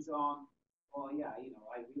decisions on, well, yeah,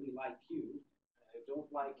 I really like you, I don't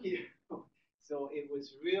like you. So it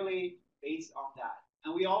was really based on that.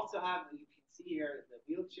 And we also have, you can see here, the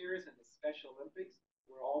wheelchairs and the Special Olympics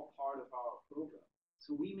were all part of our program.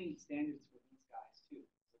 So we made standards for these guys too,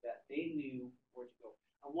 so that they knew where to go.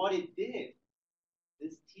 And what it did,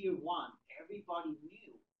 this tier 1, everybody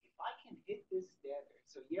knew, if I can hit this standard,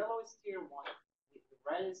 so yellow is tier 1,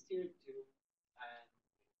 red is tier 2, and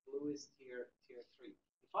blue is tier 3.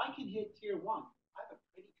 If I can hit tier 1, I have a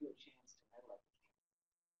pretty good chance to medal at the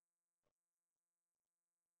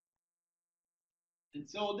game. And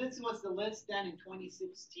so this was the list then. In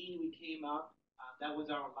 2016 we came up. That was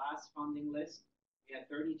our last funding list. We had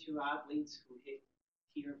 32 athletes who hit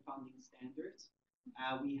tier funding standards.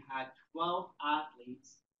 We had 12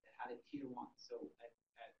 athletes that had a tier 1, so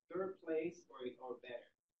at third place or better.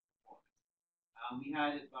 We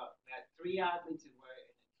had 3 athletes who were in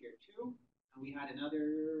a tier 2, and we had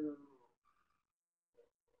another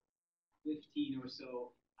 15 or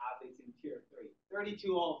so athletes in tier 3.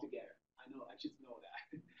 32 altogether. I know, I just know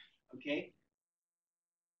that. Okay?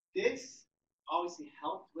 This obviously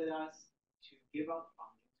helped with us to give out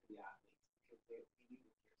funding to the athletes because we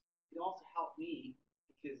needed it. It also helped me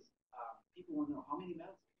because people want to know how many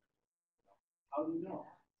medals. How do you know?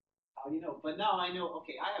 How do you know? But now I know,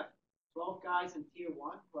 okay, I have 12 guys in tier 1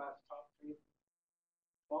 who have top 3.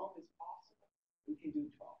 12 is possible. We can do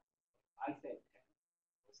 12. I said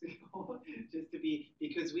 10. Just to be,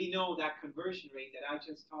 because we know that conversion rate that I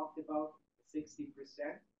just talked about, 60%.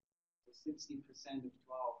 So 60% of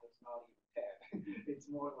 12 is not even 10. It's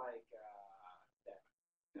more like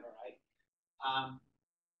 7. All right.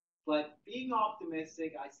 But being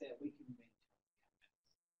optimistic, I said we can win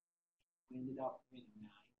 10 medals. We ended up winning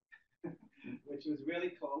 9, which was really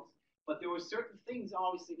close. But there were certain things,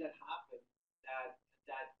 obviously, that happened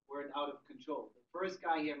that weren't out of control. The first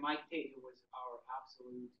guy here, Mike Tate, who was our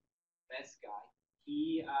absolute best guy,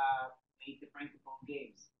 he made the Francophone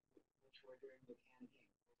Games, which were during the Canada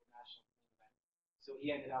Games, the national event. So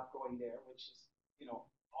he ended up going there, which is,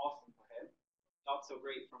 awesome for him. Not so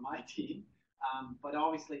great for my team, but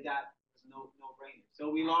obviously that was no brainer.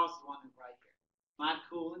 So we lost one right here. Matt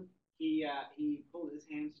Coolin, he pulled his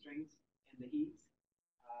hamstrings in the heats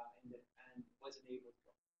and wasn't able to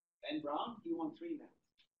go. Ben Brown, he won 3 medals.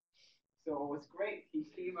 So it was great. He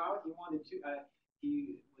came out. He won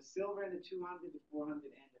he was silver in the 200, the 400,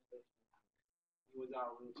 and the 1500. He was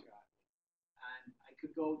our wheelchair athlete. And I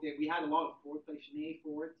could go there. We had a lot of fourth place. Sinead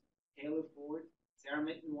Ford, Taylor Ford, Sarah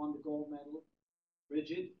Mitten won the gold medal.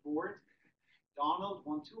 Bridget Ford, Donald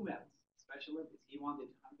won 2 medals, Special Olympics. He won the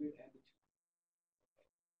 100 and the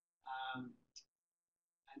 200.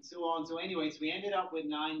 And so on. So anyways, we ended up with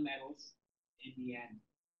 9 medals in the end.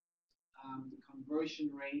 The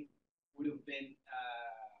conversion rate would have been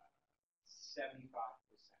 75% out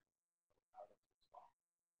of the 12.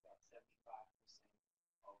 About 75%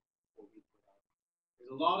 of what we put out.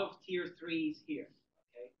 There's a lot of tier 3s here.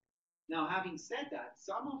 Okay. Now, having said that,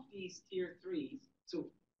 some of these tier 3s.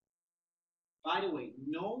 So, by the way,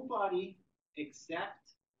 nobody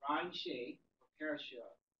except Ryan Shea or Parashia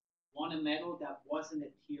won a medal that wasn't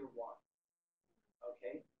a tier 1.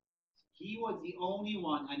 Okay. He was the only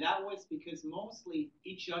one, and that was because mostly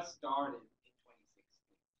he just started in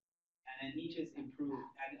 2016. And and he just improved.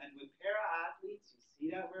 And with para athletes, you see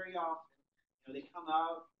that very often. They come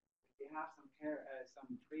out, they have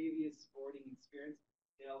some previous sporting experience,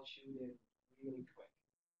 they'll shoot it really quick.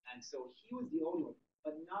 And so he was the only one,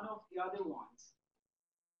 but none of the other ones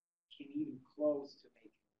came even close to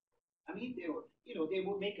making it. I mean, they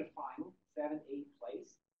would make a final, 7, 8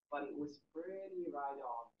 place, but it was pretty right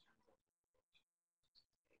on in terms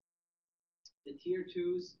of the tier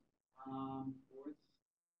 2s, fourth.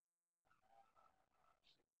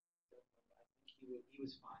 I think he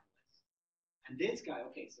was finalist. And this guy,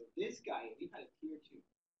 we had a tier 2.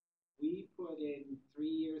 We put in 3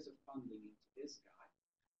 years of funding into this guy,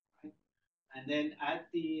 right? And then at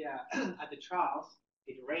the trials,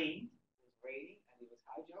 it rained. It was raining, and it was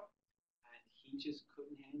high jump, and he just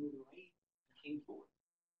couldn't handle the rain and came forward.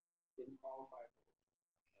 Didn't qualify for it.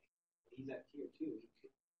 Okay, but he's at tier 2.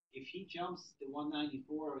 If he jumps the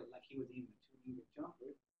 194 like he was even a 2-meter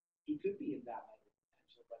jumper, he could be in that level of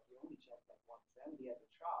potential. But he only jumped like 170 at the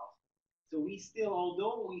trials. So we still,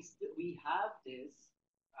 although we have this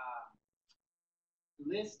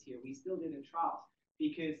list here, we still did a trials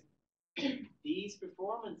because these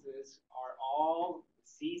performances are all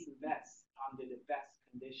season best under the best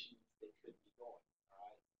conditions they could be going. All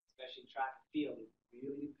right, especially track and field, it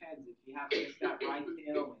really depends if you have just that right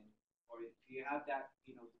tailwind or if you have that,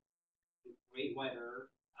 the great weather.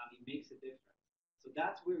 It makes a difference. So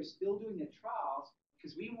that's where we're still doing the trials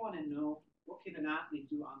because we want to know what can an athlete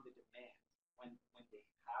do under demand when they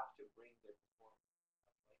have to bring their performance.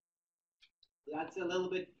 Okay? That's a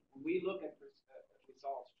little bit, when we look at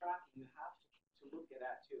results tracking, you have to look at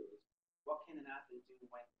that too. What can an athlete do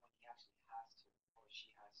when he actually has to or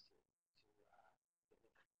she has to deliver?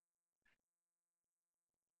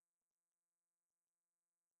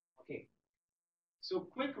 Okay, so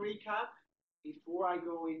quick recap before I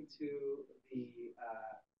go into the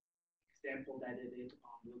example that I did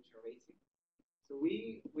on wheelchair racing. So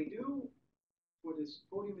we do, for this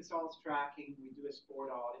podium results tracking, we do a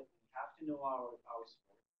sport audit. We have to know our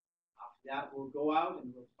sport. After that, we'll go out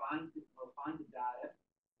and we'll find the data.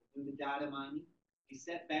 We'll do the data mining. We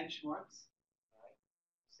set benchmarks. Right?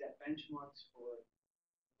 Set benchmarks for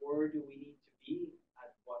where do we need to be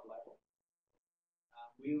at what level.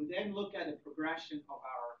 We will then look at a progression of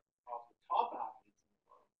the top athletes in the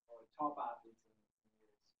world, or top athletes in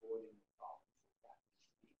the sporting provinces that we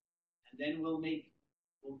see. And then we'll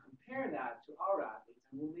compare that to our athletes,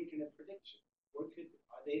 and we'll make it a prediction. Are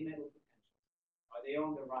they medal potential? Are they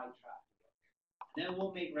on the right track to get there? And then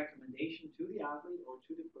we'll make recommendation to the athlete or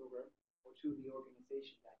to the program or to the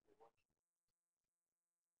organization that you're working with.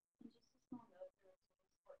 And just a small note for team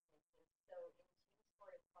sport coaches. So in team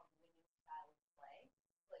sport, it's called winning style of play.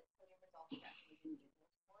 Like podium results tracking is in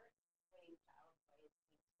business sport. Winning style of play is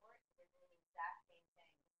team sport. They're doing the exact same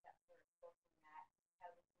thing, except for looking at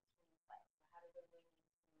how does the team play. So how does a winning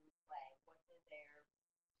team play? What does their,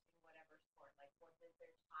 in whatever sport, like what does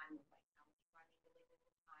their time look like? How much running do they do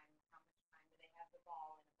the time? How much time do they have the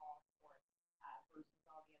ball in a ball sport versus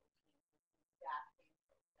all the other teams? It's the exact same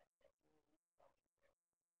process that you will be going through.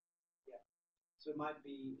 Yeah. So it might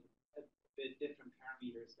be a bit different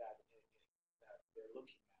parameters that they're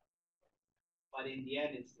looking at. But in the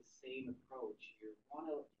end, it's the same approach. You want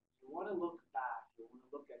to look back. You want to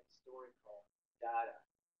look at historical data,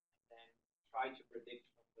 and then try to predict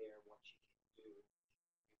from there what you can do in the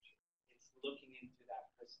future. It's looking into that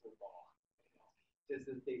crystal ball, just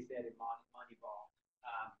as they said in Moneyball.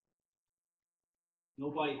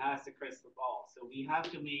 Nobody has the crystal ball, so we have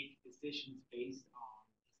to make decisions based on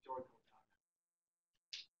historical data.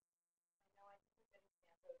 I know I took a good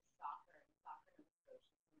example of soccer, and soccer and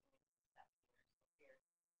coaches can do stuff here. So if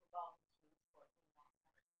you're involved in team sports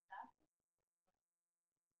and that kind of stuff.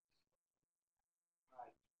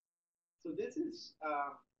 Right. So this is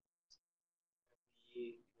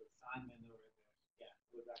the assignment or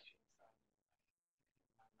it was actually an assignment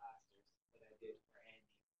in my master's that I did for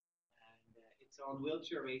Andy. And it's on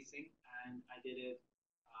wheelchair racing, and I did it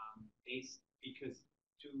based because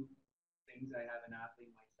 2 things. I have an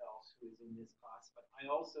athlete myself who is in this class, but I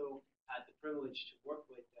also had the privilege to work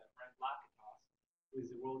with Brent Lakatos, who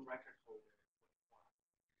is the world record holder for 400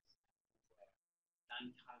 meters. He's a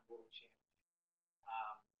 9-time world champion.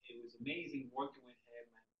 It was amazing working with him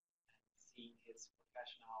and seeing his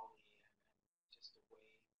professionality and just the way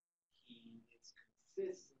he is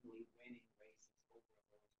consistently winning races over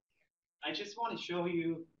and over again. I just want to show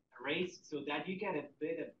you a race so that you get a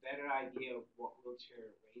better idea of what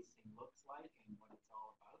wheelchair racing looks like and what it's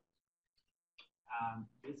all about.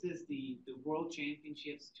 This is the World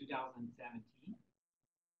Championships 2017.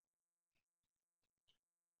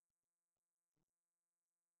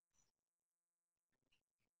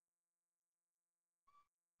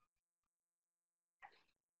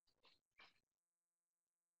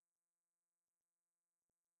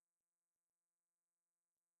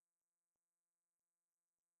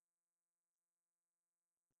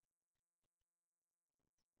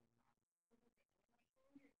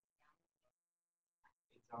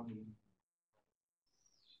 tell me.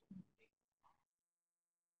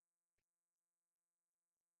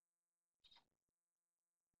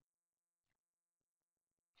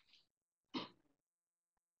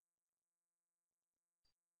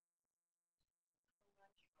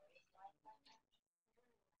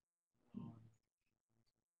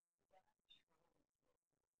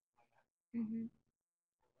 Mm-hmm.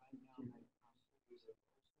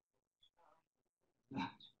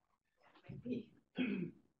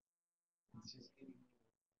 It's just getting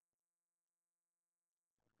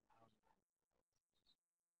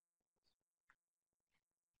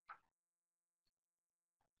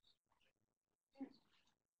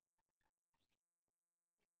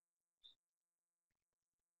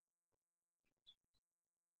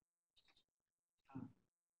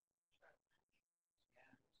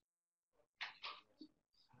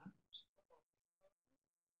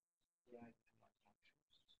yeah,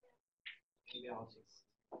 maybe I'll just.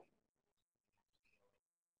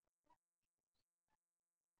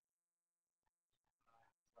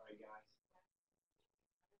 Sorry, guys.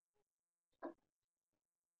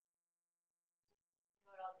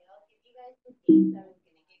 What I'll do, I'll give you guys the dates I was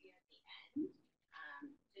gonna give you at the end,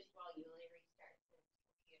 just while Ueli restarts his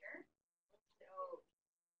computer. So,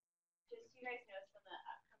 just so you guys know some of the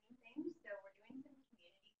upcoming things. So we're doing some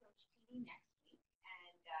community coach TV next week,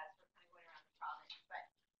 and so we're kind of going around the province.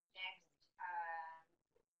 But next,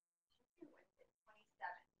 Wednesday,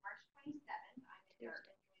 27th, March 27th, I'm in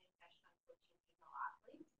Dartmouth doing a session on coaching female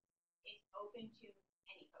athletes. It's open to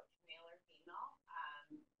any coach, male or female.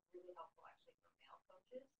 Really helpful actually for male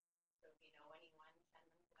coaches. So if you know anyone, send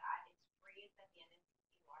them to that. It's free. It's at the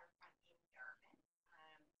NNCC waterfront in Dartmouth.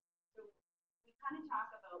 So we kind of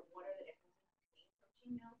talk about what are the differences between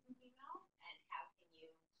coaching males and females, and how can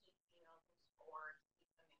you keep females in sports,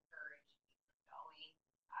 keep them encouraged, keep them going.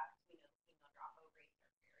 Because we know the female dropout rates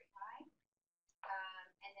are very high.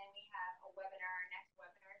 And then we have a webinar. Next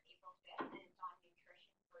webinar is April 5th, and it's on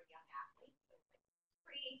nutrition for young athletes. So it's like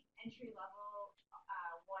free entry level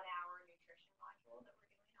 1-hour nutrition module that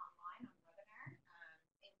we're doing online on webinar.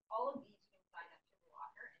 And all of these you can sign up to the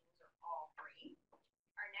locker, and these are all free.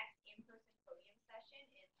 Our next in-person podium session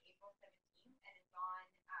is April 17th, and it's on,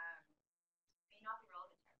 may not be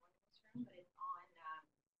relevant to everyone in this room, but it's on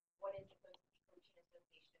what is the Coaching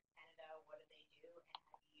Association of Canada, what do they do, and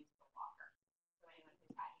how do you use the locker. So anyone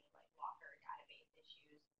who's had any like locker database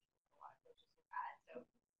issues, a lot of coaches have had. So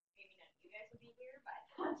maybe none of you guys will be here, but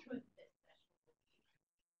that's what this session will be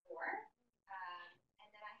for. And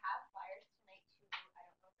then I have flyers tonight too. I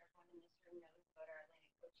don't know if everyone in this room knows about our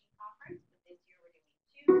Atlantic Coaching Conference, but this year we're doing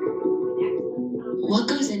two. An excellence conference. What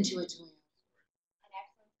goes into a Toyota? An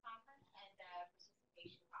excellence conference and a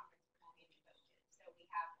participation conference for community coaches. So we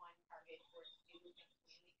have one targeted for students and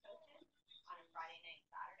community coaches on a Friday night,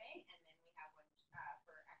 Saturday, and then we have one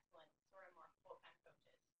for excellence, sort of more full-time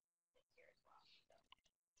coaches this year as well. So,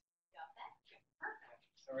 got that? Perfect.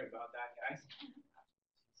 Sorry about that, guys.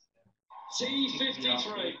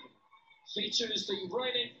 T53 features the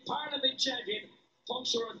reigning Paralympic champion,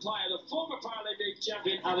 Poncer and Player, the former Paralympic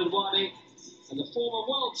champion, Alan Wani, and the former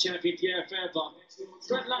world champion, Pierre Fairbairn.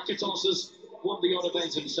 Fred Lakatos has won the odd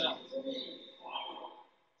event himself.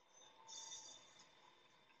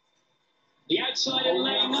 The outside in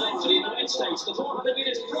lane 9 for the United States, the 400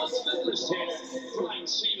 metres bronze medalist here, Brian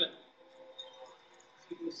Seaman.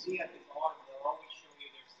 You can see at the bottom, they'll always show you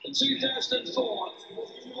their The 2004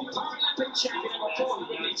 Paralympic champion on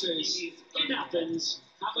 400 metres in Athens,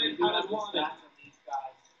 Alan Wani.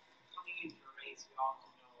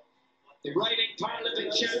 The reigning Paralympic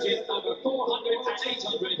champion over 400 and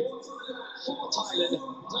 800 for Thailand,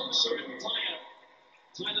 Poncer and Player.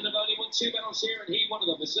 Thailand have only won 2 medals here, and he one of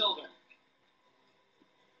them, a silver.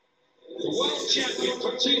 The world champion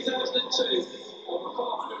from 2002 over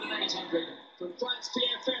 400 and 800 from France,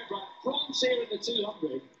 Pierre Fairbairn, bronze here in the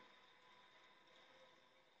 200.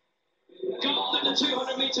 Gold in the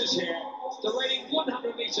 200 metres here. The reigning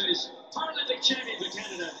 100 metres Paralympic champion for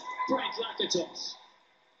Canada, Brent Lakatos.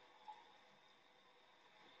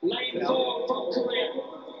 Lane 4 from Korea.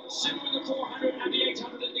 Silver in the 400 and the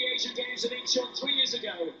 800 in the Asian Games in Incheon 3 years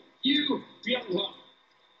ago. Yu Byung-hun.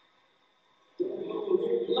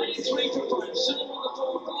 Lane 3 for France. Silver in the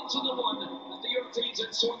 4, bronze in the 1 at the Europeans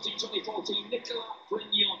in Swansea 2014. Nicolas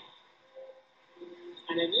Brignon.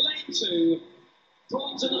 And in lane 2,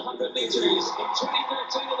 bronze in the 100 metres in 2013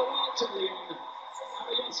 at the World to Lyon.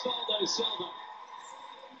 Osvaldo Silva.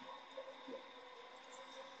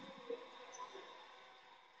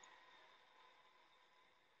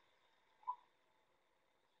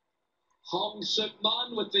 Hong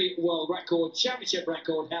Suk-man with the world record, championship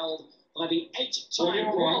record held by the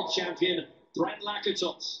 8-time world champion Brent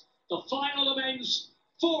Lakatos. The final of men's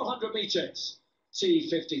 400 metres,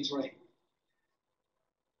 T53.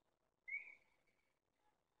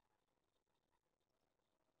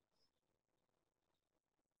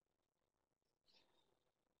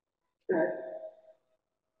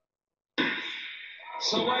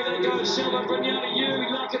 So away they go, Silva, Brignani, Ueli,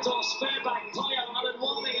 Lakatos, Fairbank, Podium, Alan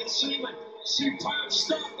Warning and Seaman. Superb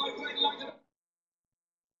start by Brent Lakatos.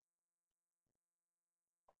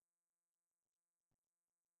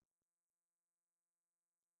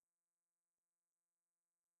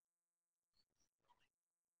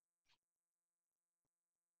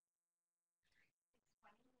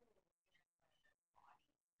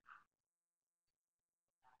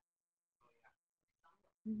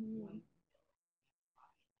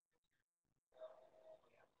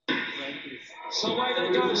 So away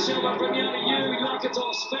they go, Silva, Brignani, Ueli,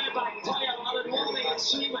 Lakatos, Fairbank, Podium, Alan Warning and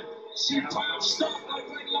Seaman. Superb start by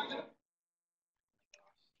Brent Lakatos.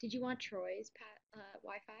 Did you want Troy's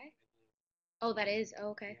Wi-Fi? Oh, that is.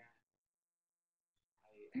 Oh, okay.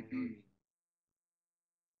 Yeah,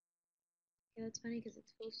 that's funny because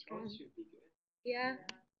it's full strong. Yeah.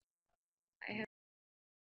 I have.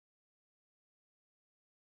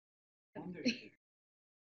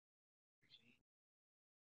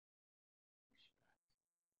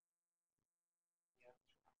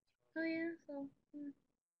 Oh yeah, so. Yeah.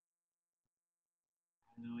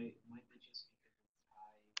 No, it might be just because it's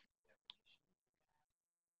high definition.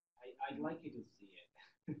 I'd like you to see it.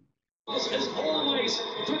 As always,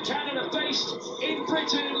 for Canada, based in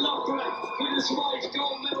Britain and Loughborough, with his wife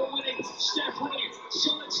gold medal winning Steph Reed.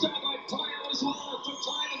 Solid start by Pio as well for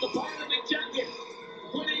Thailand, the Paralympic champion,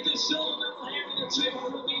 winning the silver medal here in the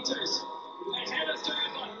 200 metres. Ahead of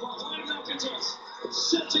Fairbank, behind Lakatos,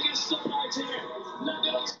 setting a start out here.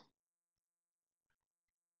 Lakatos.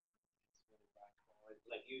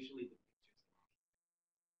 Like usually the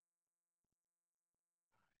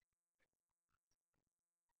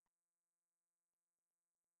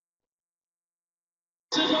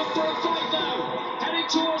Is up for a fight now, heading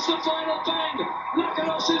towards the final bend.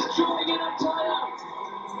 Lakatos is drawing in a player.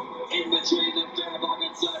 In between the Fairbank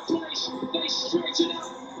and third place, they straighten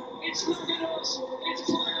up. It's Lakatos, it's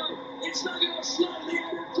Playo, it's Lakatos slightly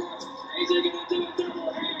out in front. Is he going to do a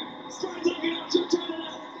double here? Brent Lakatos to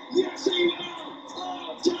Canada. Yes, he will.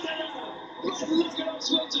 Oh, Canada. Brent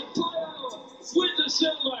Lakatos wins it. Playo with the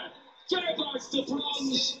silver. Fairbank the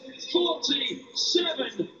bronze.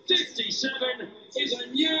 47.57 is a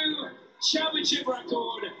new championship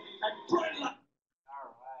record. And Brent Lakatos.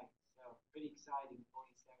 All right, so pretty exciting,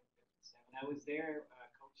 47.57. I was there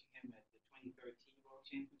coaching him at the 2013 World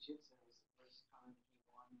Championships, and it was the first time he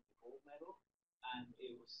won the gold medal, and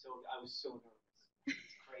I was so nervous.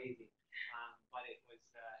 It's crazy, but it was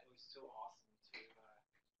so awesome to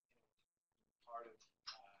part of the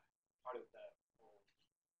whole.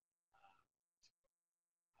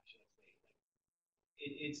 How should I say? Like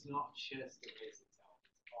it's not just the race itself;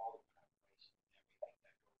 it's all the preparation and everything that goes into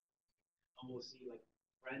it. And we'll see, like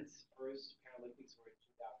Brent's first Paralympics were in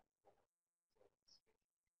 2004, so he's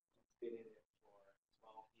been in it for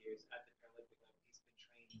 12 years at the Paralympic level. He's been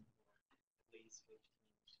training for at least 15, 20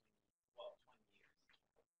 years.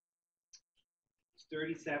 He's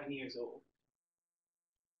 37 years old,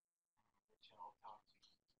 which I'll talk to.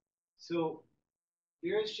 So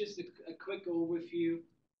here's just a quick overview.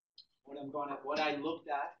 What I looked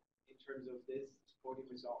at in terms of this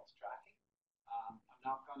podium results tracking. I'm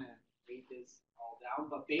not gonna read this all down,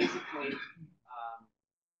 but basically,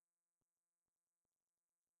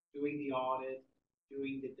 doing the audit,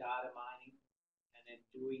 doing the data mining, and then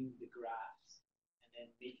doing the graphs, and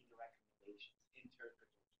then making the recommendations,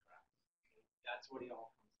 interpret those graphs. Okay? That's what it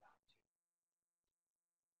all comes down to.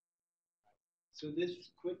 Right. So this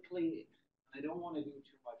quickly, I don't want to do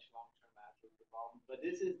too much long-term athlete development, but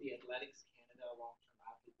this is the Athletics Canada long-term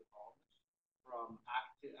athlete development from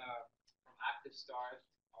active start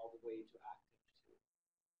all the way to active 2.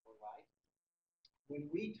 All right. When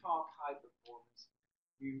we talk high performance,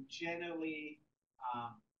 we're generally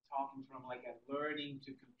talking from like a learning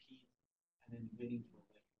to compete and then winning to a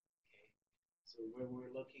living. Okay. So when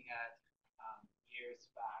we're looking at years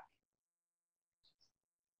back,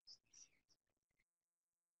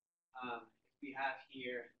 we have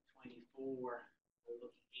here 24, we're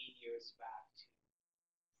looking 8 years back to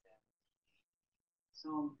 17.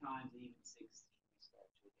 Sometimes even 16 we start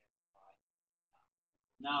to identify.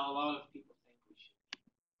 Now a lot of people think we should go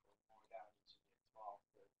more down into the 12,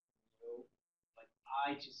 13. No, but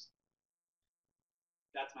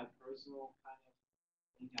that's my personal kind of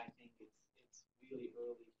thing. I think it's really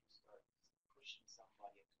early to start pushing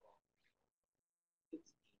somebody at 12.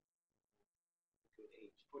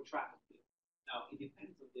 for track and field. Now, it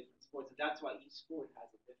depends on different sports, and that's why each sport has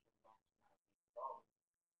a different long-term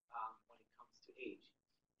problem when it comes to age.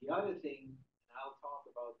 The other thing, and I'll talk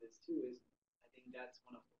about this too, is I think that's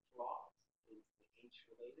one of the flaws is the age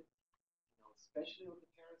related, especially on the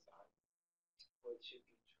parasite, where it should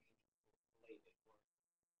be training related or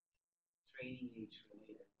training age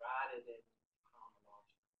related rather than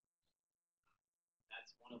chronological.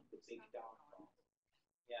 That's one of the big downfalls.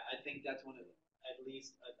 Yeah, I think that's one of the, at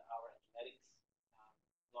least at our athletics,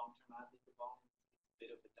 long-term athlete development, it's a bit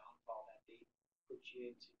of a downfall that they put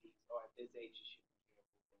you into these, or at this age you should be here,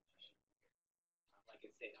 but you should be here. Like I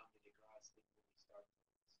said, under the grass, when we start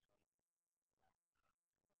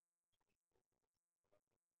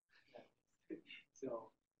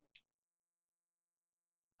so,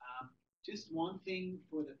 just one thing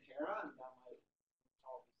for the para, and that might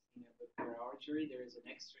probably seen it with para archery, there is an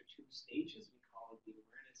extra 2 stages. We call it the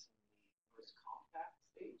awareness and the first contact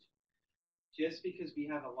stage. Just because we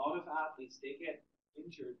have a lot of athletes, they get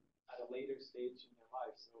injured at a later stage in their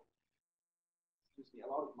life. So, excuse me,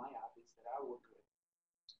 a lot of my athletes that I work with,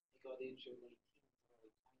 they got injured late teens,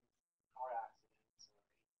 early 20s, car accidents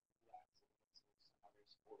or accidents or some other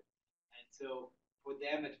sport. And so, for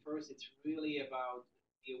them at first, it's really about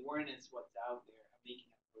the awareness what's out there and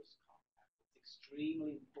making a first contact. It's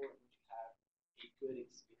extremely important to have a good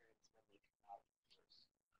experience when they come out first.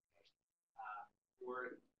 Okay?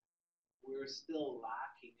 We're still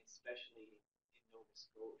lacking, especially in Nova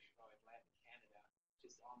Scotia or Atlantic Canada,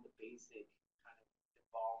 just on the basic kind of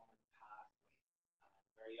development pathway.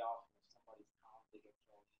 Very often, if somebody's calm, they get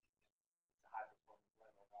thrown in, it's a high performance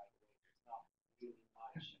level right away. There's not really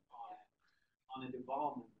much on a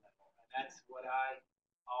development level, and that's what I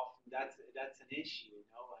often that's an issue, and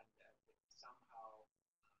somehow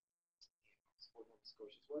Sport Nova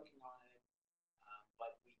Scotia is working on it,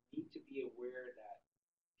 but we need to be aware that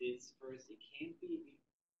this first, you can't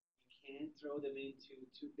throw them into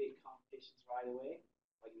 2 big competitions right away,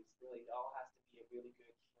 but it all has to be a really good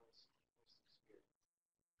first experience.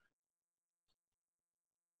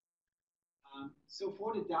 So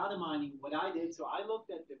for the data mining, what I did, so I looked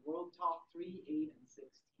at the world top 3, 8, and 16.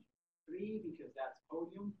 3 because that's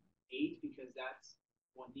podium, 8 because that's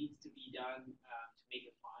what needs to be done to make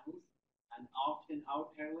a finals, and often our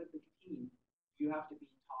Paralympic team, you have to be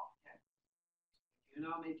top 10. If you're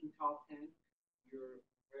not making top 10, your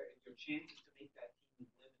chances to make that team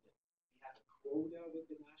is limited. We have a quota with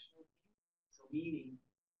the national team, so meaning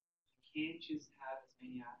you can't just have as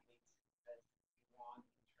many athletes as you want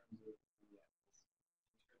in terms of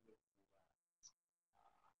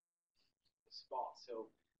the spot. So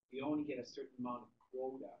we only get a certain amount of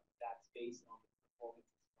quota that's based on the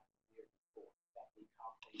performances from the year before, that we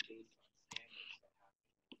calculate based on standards that happened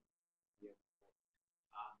the year before.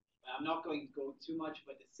 I'm not going to go too much,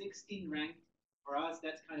 but the 16 ranked, for us,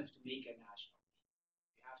 that's kind of to make a national team.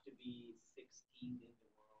 You have to be 16 in the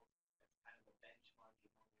world. That's kind of a benchmark for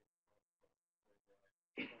the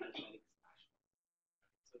athletics national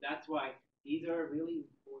team. So that's why these are really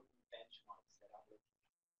important benchmarks that I'm looking at.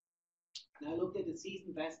 And I looked at the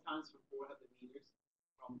season best times for 400 meters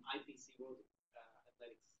from IPC World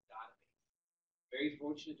Athletics database. Very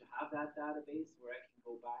fortunate to have that database where I can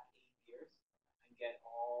go back 8 years and get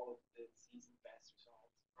all of the season best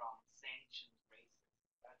results from sanctioned races.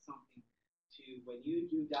 That's something to, when you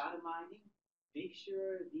do data mining, make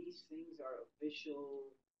sure these things are official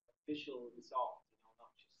results, not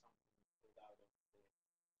just something pulled out of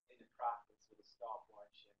in a practice with a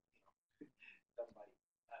stopwatch and somebody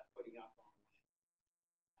putting up on.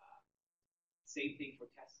 Same thing for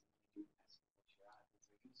testing. When you do testing, what your athletes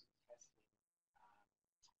are using testing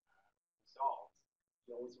results,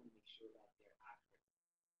 you always want to make sure that they're accurate.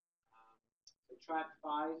 So track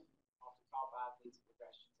 5 of the top athletes'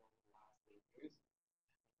 progressions over the last 8 years,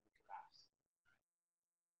 and the graphs.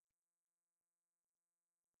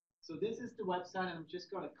 So this is the website, and I'm just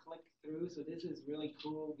going to click through. So this is really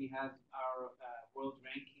cool. We have our world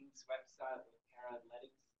rankings website with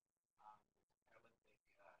para-athletics.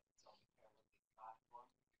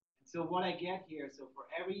 So what I get here, so for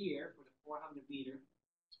every year, for the 400 meter,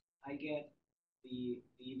 I get the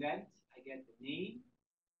event, I get the name.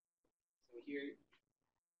 So here, you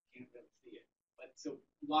can't really see it. But so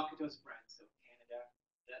Lakatos Brand, so Canada,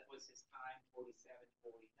 that was his time,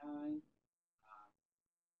 47:49.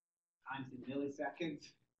 Times in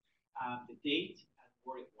milliseconds, the date, and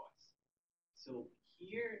where it was. So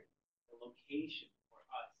here, the location for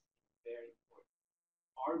us is very important.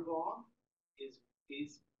 Argonne is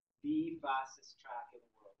the fastest track in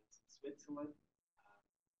the world. It's in Switzerland.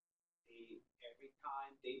 Every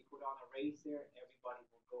time they put on a race there, everybody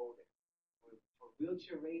will go there. for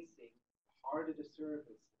wheelchair racing, the harder the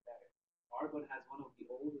surface, the better. Argonne has one of the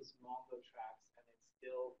oldest Mongol tracks, and it's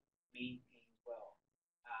still maintained well.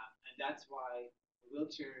 And that's why the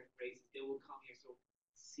wheelchair races, they will come here. So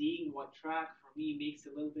seeing what track for me makes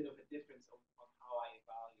a little bit of a difference on how I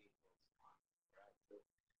evaluate those times, right? So,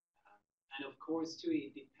 and of course, too,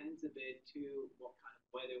 it depends a bit too what kind of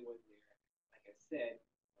weather was there. Like I said,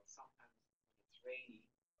 sometimes when it's rainy,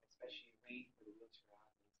 especially rain for the wheelchair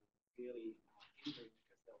athletes, it's really hindering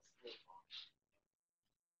because they'll slip on.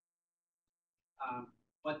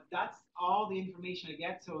 But that's all the information I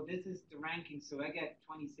get. So this is the ranking. So I get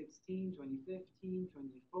 2016, 2015,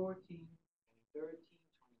 2014, 2013,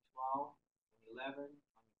 2012, 2011,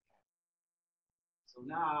 2010. So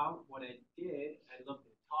now what I did, I looked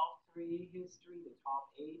at the top 3 history, the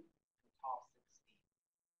top 8, and the top 16.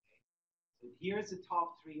 Okay. So here's the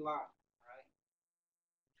top 3 line. Right.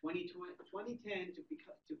 2010 to be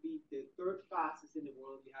the 3rd fastest in the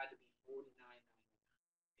world, you had to be 49.99.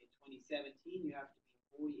 In 2017, you have to be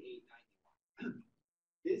 48.91.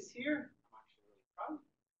 This here, I'm actually really proud.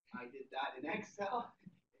 I did that in Excel.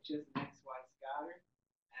 It's just an XY scatter.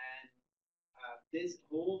 And this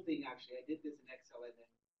whole thing, actually, I did this in Excel and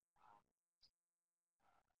then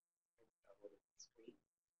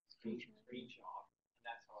screenshot. And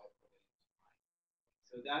that's how I put it into mine.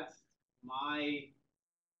 So that's my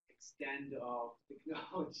extent of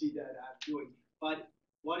technology that I'm doing. But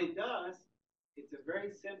what it does, it's a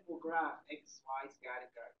very simple graph, XY scatter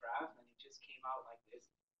graph, and it just came out like this.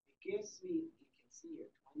 It gives me, you can see here,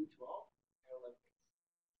 2012 Paralympics,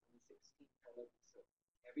 2016 Paralympics. So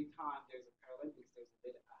every time there's a Paralympics, there's a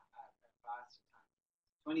bit a faster time.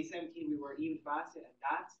 2017 we were even faster, and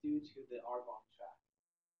that's due to the Argonne track.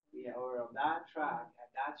 We were on that track, and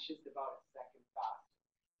that's just about a second faster.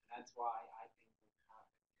 And that's why I think we have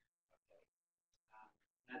it here. Okay.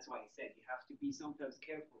 That's why I said you have to be sometimes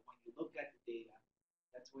careful when you look at the data.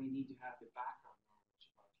 That's why you need to have the background knowledge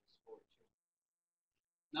about your sport too.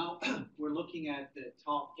 Now we're looking at the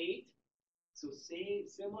top 8. So say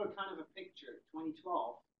similar kind of a picture. 2012,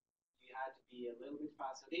 you had to be a little bit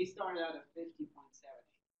faster. They started out at 50.78.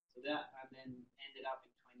 So that and then ended up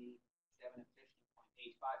in 27 and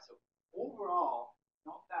 50.85. So overall,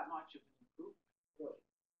 not that much of an improvement, really.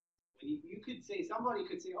 When you could say, somebody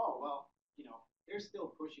could say, oh well, you know, they're still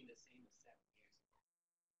pushing the same as 7 years ago.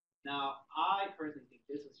 Now, I personally think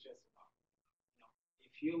this is just about, you know,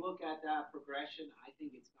 if you look at that progression, I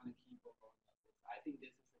think it's going to keep on going like this. I think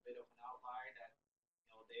this is a bit of an outlier that,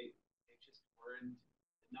 you know, they just weren't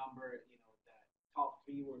the number, you know, that top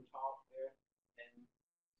 3 were top there, and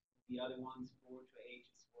the other ones 4 to 8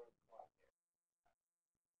 just weren't quite there.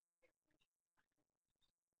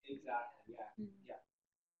 Exactly, yeah, yeah.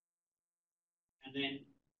 And then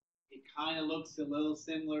it kind of looks a little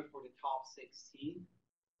similar for the top 16.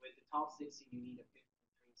 With the top 16, you need a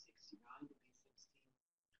 53.69 to be 16.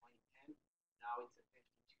 2010, now it's a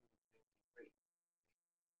 52.53.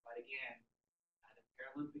 But again, at the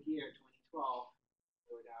Paralympic year 2012,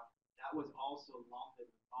 that was also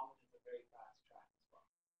London. London is a very fast track as well.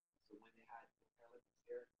 So when they had the Paralympics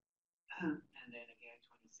there, and then again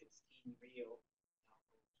 2016 Rio,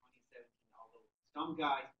 2017, although some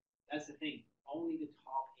guys, that's the thing. Only the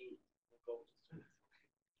top 8 will go to Switzerland.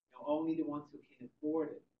 You know, only the ones who can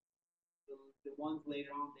afford it. The ones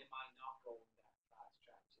later on, they might not go on that fast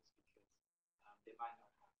track just because they might not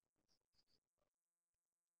have the resources.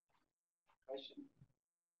 Question?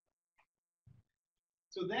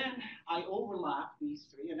 So then I overlap these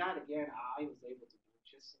 3, and that again I was able to do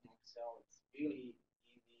just in Excel. It's really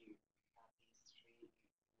easy. You have these 3, you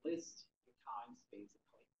list your times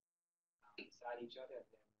basically beside each other, and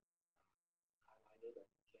then highlight it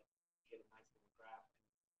and get a nice little graph.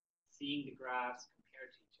 And seeing the graphs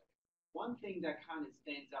compared to each other. One thing that kind of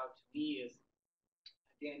stands out to me is,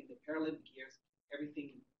 again, the Paralympic years,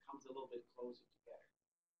 everything comes a little bit closer together.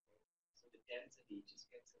 So the density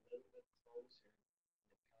just gets a little bit closer in the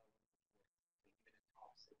Paralympic years. So even a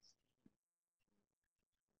top 16, 16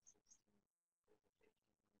 over 15,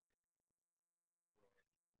 where the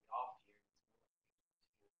off year is more like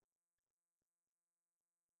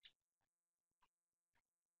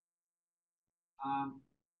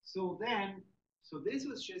 52. So this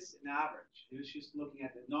was just an average. It was just looking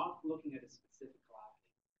at not looking at a specific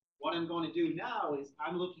athlete. What I'm going to do now is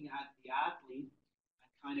I'm looking at the athlete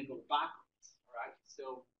and kind of go backwards. All right.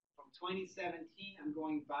 So from 2017, I'm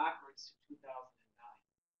going backwards to 2009.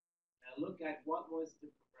 Now look at what was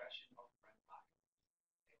the progression of Brent Blackman.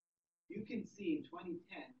 Okay. You can see in 2010,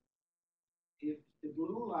 if the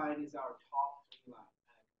blue line is our top 3 line,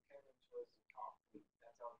 and I compare them towards the top 3,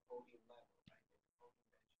 that's our podium level, right?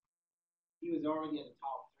 he was already at the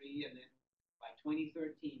top three, and then by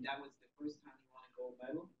 2013, that was the first time he won a gold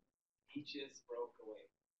medal. He just broke away.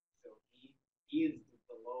 So he is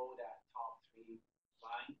below that top three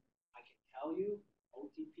line. I can tell you,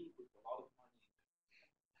 OTP puts a lot of money in it.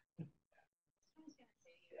 I was going to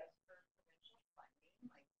say to you, as for provincial funding,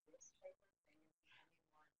 like this type of thing is becoming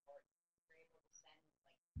more important. You're able to send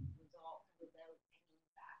like results without any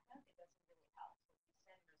backup. It doesn't really help. So if you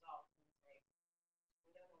send results and say,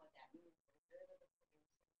 we don't know what that means, but if you're able to produce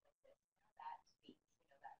things like this, that speaks,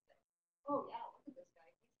 that's it. Oh yeah, look at this guy,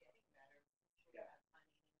 he's getting better. We should have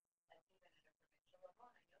money. That's even at a provincial level. And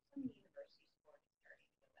I know some university sport is starting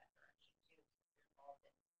to go that direction too. So if you're involved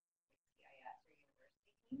in like CIS or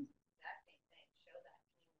university teams, exact same thing. Show that team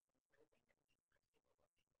is improving and the university will look into it.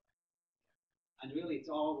 And really, it's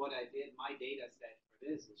all what I did. My data set for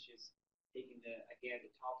this is just taking the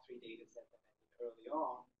top three data set that I did early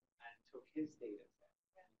on and took his data set.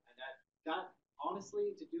 Yeah. And that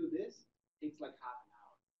honestly, to do this takes like half an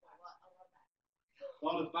hour. I love that. A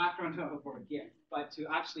lot of background work, yeah. But to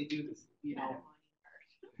actually do this, I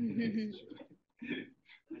shouldn't.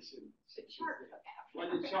 The chart. Well,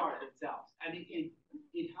 the chart itself, and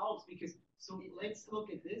it helps because let's look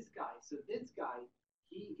at this guy. So this guy,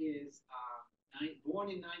 he is born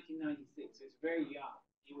in 1996, so he's very young.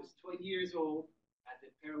 He was 20 years old at the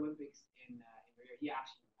Paralympics in Rio. He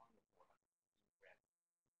actually won the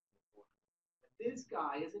 400. But this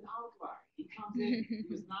guy is an outlier. He comes in, he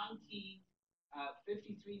was 19,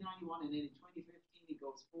 53.91, and then in 2015 he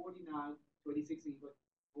goes 49, 2016 he goes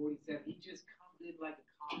 47. He just comes in like a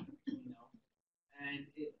comet, and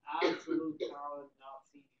it absolute talent not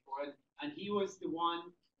seen before. And he was the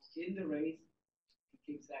one in the race. He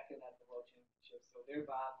came second at the World Championship, so they're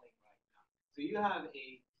battling right now. So you have a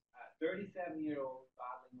 37-year-old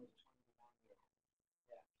battling with a 21-year-old.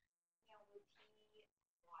 Yeah. Now,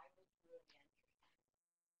 why was he against?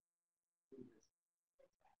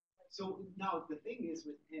 So now the thing is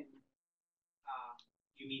with him,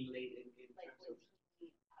 you mean late in like terms of?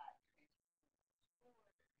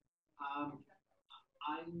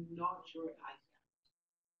 I'm not sure. I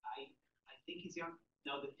think he's young.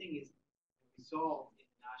 Now the thing is, the result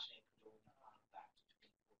internationally could only back to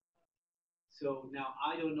 2014. So now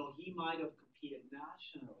I don't know. He might have competed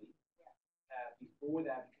nationally before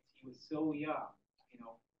that because he was so young.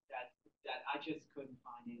 That I just couldn't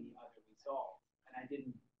find any other results, and I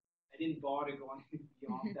didn't bother going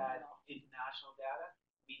beyond that international data.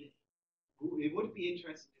 I mean, it would be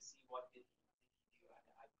interesting to see what did he do.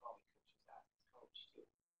 I probably could just ask his coach too,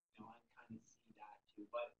 and kind of see that too.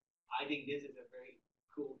 But I think this is a very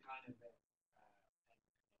cool kind of an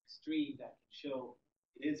extreme that can show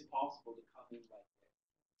it is possible to come in like this.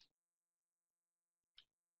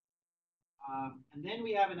 And then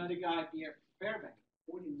we have another guy here, Fairbank,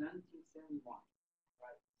 born in 1971,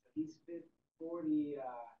 right? So he's 46,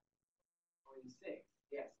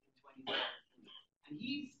 yes, in 2017, and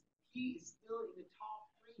he is still in the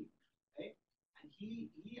top three, okay? And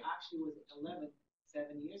he actually was 11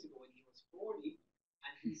 7 years ago when he was 40,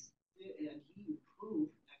 and he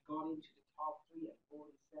improved and got into the top three at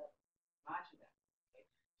 47. Imagine that. Okay?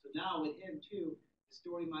 So now with him too, the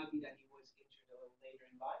story might be that he was injured a little later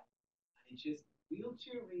in life, and it's just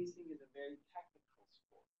wheelchair racing is a very technical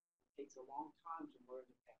sport. It takes a long time to learn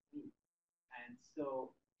the technique, and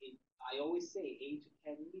so I always say 8 to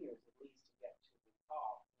 10 years at least to get to the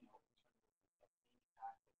top, in terms of the technique,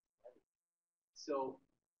 tactics, everything. So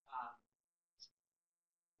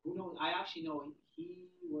who knows? I actually know he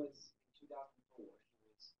was in 2004. He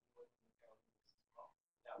was in the Paralympics as well.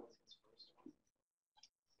 That was his first one.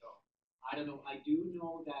 So I don't know. I do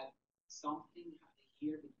know that something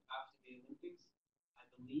here after the Olympics. I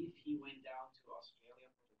believe he went down to Australia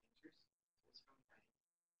for the winters. So it's from training,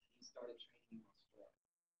 and he started training in Australia.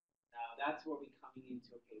 Now that's where we're coming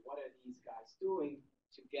into. Okay, what are these guys doing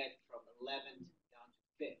to get from 11th down to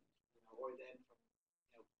 5th? Or then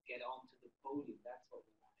from get onto the podium. That's what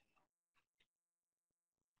we want.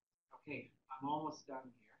 Okay, I'm almost done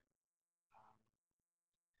here.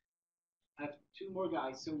 I have two more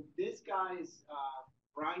guys. So this guy is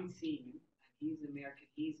Brian Seaman, and he's American.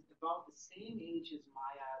 He's about the same age as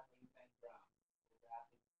my athlete, Ben Brown.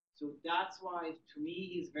 So that's why, to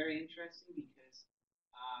me, he's very interesting because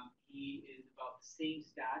he is about the same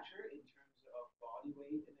stature in terms of body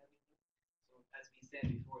weight and everything. So as we said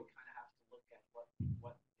before, we kind of have to look at what the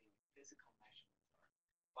physical measurements are.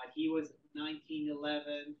 But he was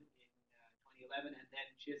 1911. 2011, and then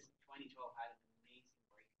just 2012 had an amazing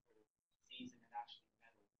breakthrough season and actually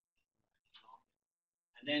medal in London.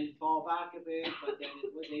 And then fall back a bit, but then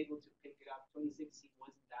it was able to pick it up. 2016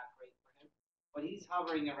 wasn't that great for him, but he's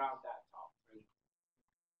hovering around that top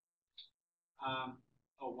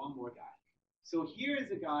One more guy. So here is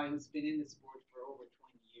a guy who's been in the sport for over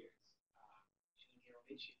 20 years. Junior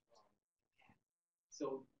Richie from Japan.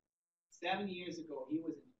 So 7 years ago, he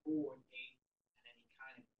was in 4 and 8, and then he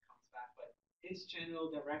kind of comes back. But his general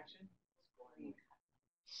direction was going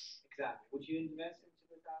exactly. Would you invest into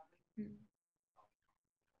this athlete? Mm.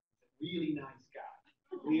 He's a really nice guy.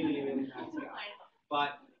 Really, really nice guy.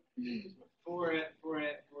 But for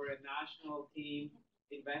a national team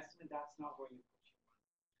investment, that's not where you put your money.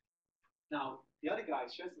 Now, the other guy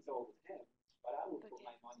is just as old as him, but I will put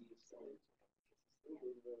my money still into him because he's still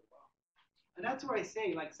doing really well. And that's where I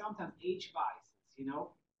say, like, sometimes age biases,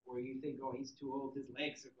 where you think, oh, he's too old, his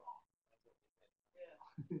legs are gone.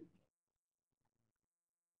 Yeah.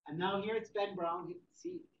 And now here it's Ben Brown.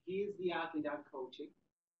 He is the athlete I'm coaching.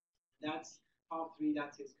 That's top 3,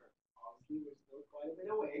 that's his curve. Obviously, we're still quite a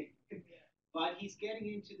bit away. But he's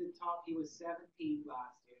getting into the top. He was 17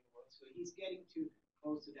 last year, so he's getting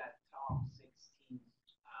close to that top 16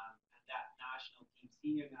 and that national team,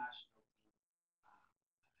 senior national team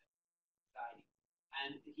exciting.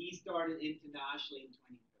 And he started internationally in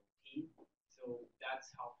 2013, so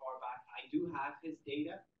that's how far back. I do have his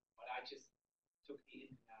data, but I just took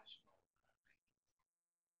the international rankings.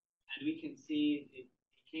 And we can see he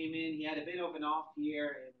came in. He had a bit of an off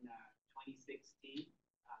year in 2016.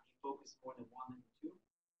 Focused more than 1 and 2 in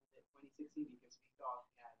 2016 because we thought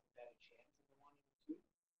he had a better chance in the 1 and 2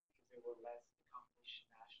 because there were less, the competition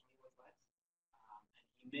nationally was less.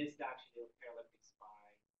 And he missed actually the Paralympics by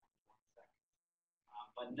 1 second.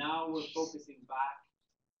 But now we're focusing back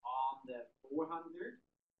on the 400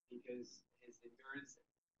 because his endurance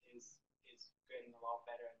is getting a lot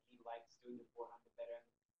better and he likes doing the 400 better. And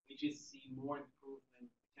we just see more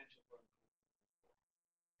improvement, potential for improvement.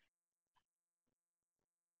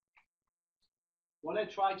 What I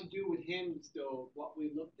tried to do with him, though, what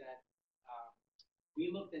we looked at,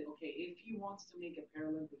 okay, if he wants to make a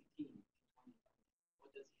Paralympic team in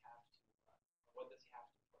 2020, what does he have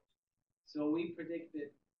to put? So we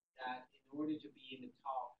predicted that in order to be in the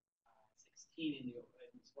top 16 in the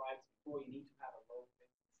slides before, you need to have a low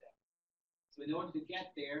 57. So in order to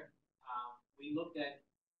get there, we looked at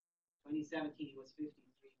 2017, he was 53.47.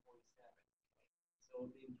 So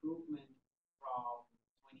the improvement from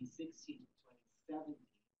 2016 to 2017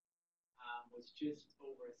 was just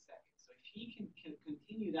over a second. So if he can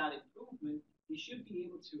continue that improvement, he should be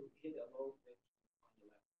able to hit a low 50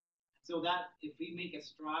 on 11. So that if we make a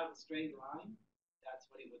straight line,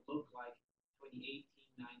 that's what it would look like 2018,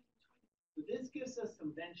 19, 20. So this gives us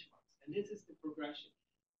some benchmarks, and this is the progression.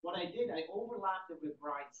 What I did, I overlapped it with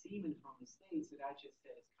Brian Seaman from the States that I just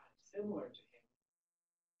said is kind of similar to him.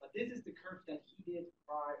 But this is the curve that he did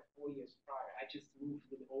 4 years prior. I just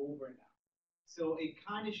moved it over now. So it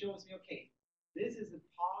kind of shows me, okay, this is a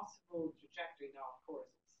possible trajectory. Now, of course,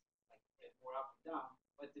 it's like a bit more up and down,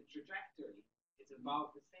 but the trajectory is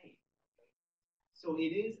about the same. Okay? So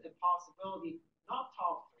it is a possibility, not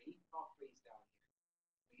top 3, top 3 is down here.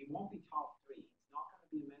 He won't be top 3. He's not going to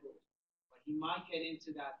be a medalist, but he might get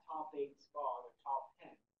into that top 8 spot or top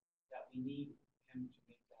 10 that we need him to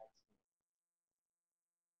make that team.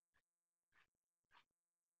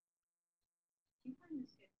 Do you find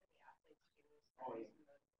this good for the athletes too? Oh yeah.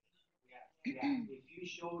 Yeah. If you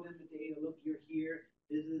show them the data, look, you're here.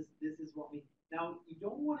 This is what we. Now you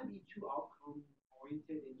don't want to be too outcome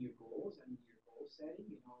oriented in your goals and your goal setting.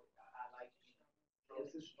 I like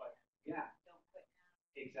process, but yeah. Don't quit now.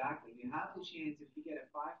 Exactly. You have the chance if you get a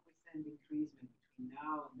 5% increase between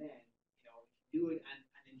now and then. We can do it and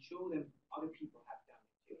then show them other people have done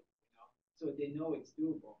it too. So they know it's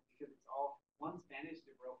doable because it's all once Spanish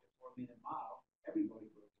they broke the 4-minute mile. Everybody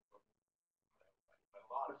broke the 4-minute mile. But a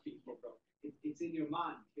lot of people broke. It's in your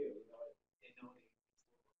mind too, they know it's doable.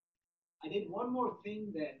 I did one more thing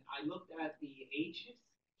then. I looked at the ages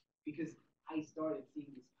because I started seeing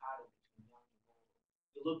this pattern between young and old.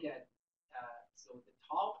 You look at so the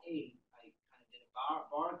top 8, I kind of did a bar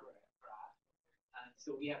graph.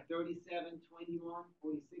 So we have 37, 21,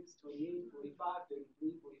 46, 28, 45,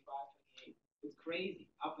 33, 45, 28. It's crazy,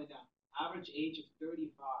 up and down. Average age of 35.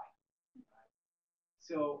 Right?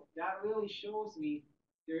 So that really shows me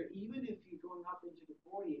even if you're going up into the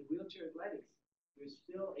 40 in wheelchair athletics, you're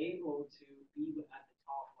still able to be at the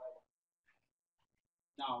top level.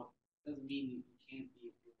 Now, doesn't mean you can't be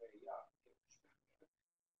if you're very young.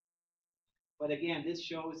 But again, this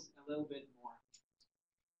shows a little bit more.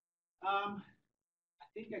 I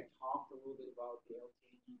think I talked a little bit about the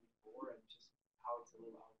LTE before and just how it's a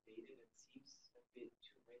little outdated. It seems a bit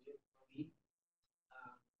too rigid for me.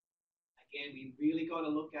 Again, we really got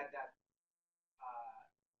to look at that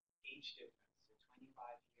age difference. So 25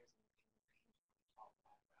 years in the range.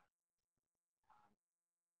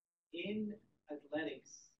 in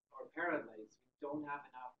athletics or para-athletics, we don't have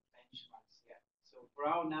enough benchmarks yet. So for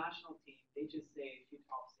our national team, they just say if you're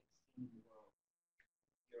top 16 in the world,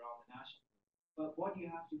 you're on the national team. But what do you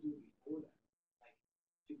have to do before that, like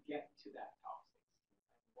to get to that top 16?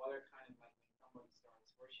 And what are kind of like when somebody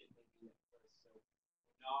starts, where should they be at first? So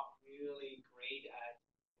we're not really great at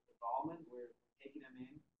the development. We're taking them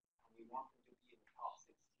in, and we want them to be in the top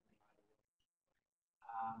 16 right away.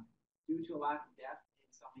 Due to a lack of depth in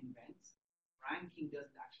some events, ranking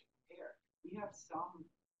doesn't actually compare. We have some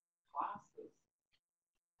classes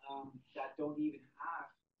that don't even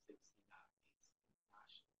have 16 athletes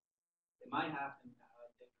internationally. They might have them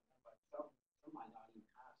different, but some might not even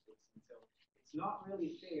have 16. So it's not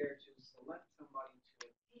really fair to select somebody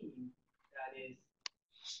to a team that is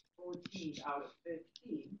 14 out of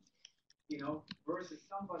 15, versus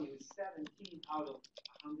somebody who's 17 out of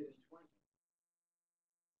 120. You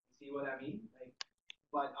see what I mean?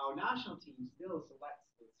 But our national team still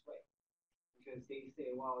selects this way because they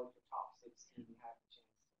say, well, if you're top 16, you have a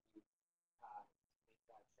chance to make that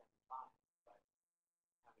semifinal. But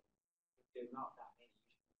if there's not that many,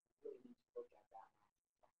 you really need to look at that.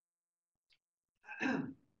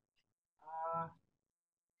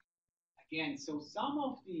 Again, so some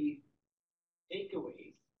of the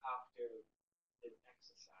takeaways after the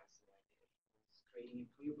exercise that I did was creating a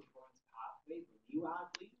clear performance pathway for new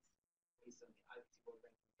athletes based on the IFBB World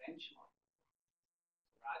Ranking benchmark.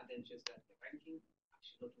 So rather than just at the ranking,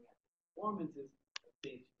 actually looking at the performances.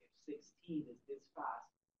 If 16 is this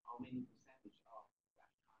fast, how many percentage of that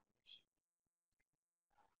combination?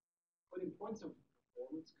 Putting points of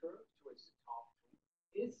performance curve towards the top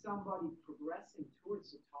 3. Is somebody progressing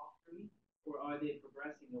towards the top 3, or are they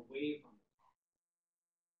progressing away from the top?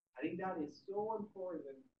 I think that is so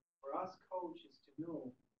important for us coaches to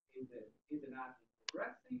know: is an athlete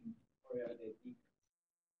progressing, or are they decreasing?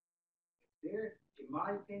 In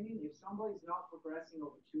my opinion, if somebody's not progressing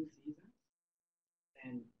over 2 seasons,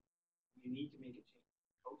 then you need to make a change.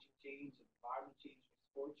 Coaching change, environment change,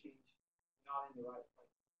 sport change. You're not in the right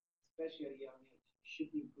place, especially at a young age. You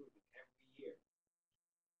should be improving every year.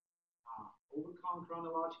 Overcome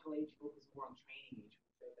chronological age, focus more on training age.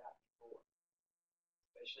 We said that before,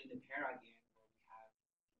 especially in the para game where we have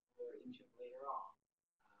people who are injured later on.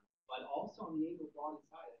 But also on the able-bodied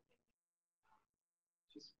side, I think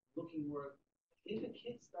just looking where if a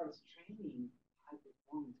kid starts training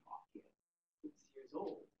high-performance hockey at 6 years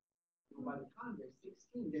old, by the time they're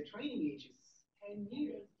 16, their training age is 10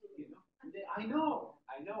 years. I know.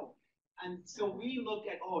 And so we look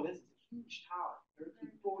at, this is a huge talent,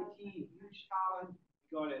 13, 14, huge talent. We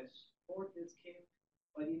got to support this kid.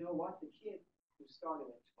 But you know what? The kid who started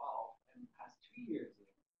at 12 and has 2 years in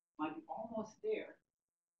might be almost there,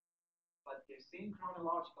 but they're same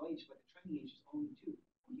chronological age, but the training age is only 2.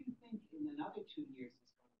 Who do you think in another 2 years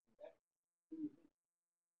is going to be better? Who do you think?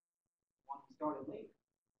 The one who started later,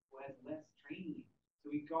 who has less training age.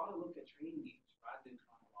 So we've got to look at training age rather than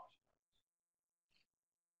chronological age.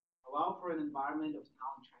 Allow for an environment of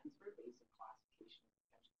talent transfer based on classification and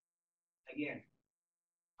potential. Again,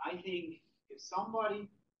 I think if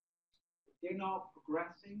they're not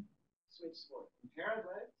progressing, switch sports. In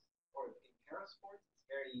para-athletics or in para-sports, it's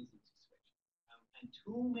very easy to switch. And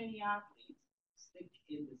too many athletes stick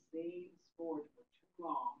in the same sport for too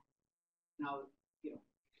long. Now, you could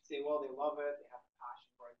say, well, they love it, they have a passion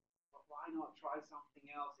for it, but why not try something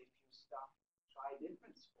else if you're stuck? Try a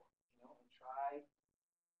different sport, and try,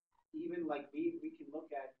 even like we can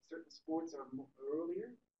look at certain sports are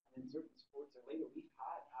earlier, and then certain sports are later. We've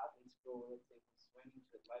had athletes go, let's say, from swimming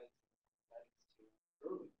to athletics to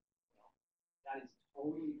early. That is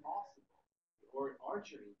totally possible. Or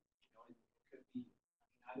archery, it could be.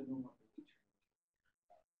 I don't know what the reach range is,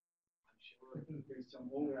 but I'm sure there's some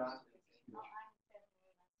older athletes.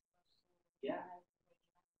 Yeah.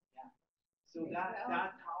 So that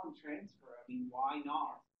talent transfer, why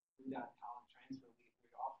not do that talent transfer?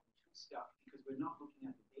 We're often too stuck because we're not looking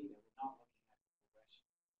at the data. We're not looking at the progression.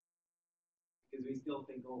 Because we still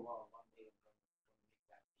think, one day I'm going to make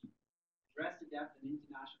that team. Address the depth and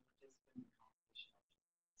international participant competition.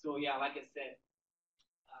 So yeah, like I said,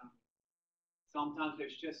 sometimes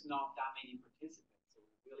there's just not that many participants, so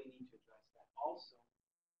we really need to address that. Also,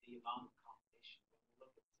 the amount of competition. When we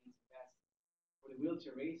look at season best for the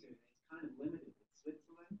wheelchair racers, it's kind of limited. In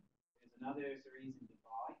Switzerland, there's another series in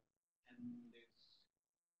Dubai, and there's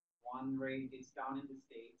one race. It's down in the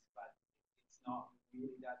States, but it's not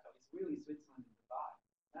really that. It's really Switzerland and Dubai.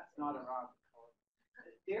 That's not around the corner.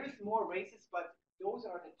 There's more races, but those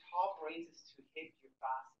are the top races to hit your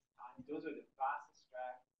fastest times. Those are the fastest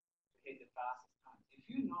tracks to hit the fastest times. If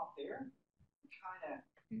you're not there, you kind of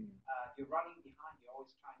you're running behind, you're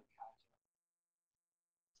always trying to catch up.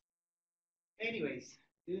 Anyways,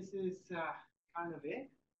 this is kind of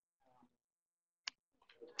it.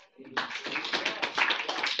 Any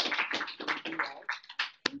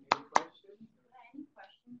questions? Any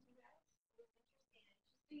questions, you guys? It was interesting. And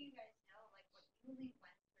just so you guys know, like what Ueli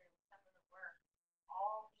went through, some of the work,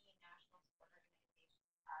 all the national sport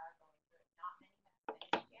organizations are going through it. Not many have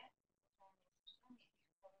finished yet. There's only a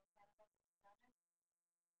handful of them that have done it.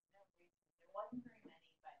 No reason. There wasn't very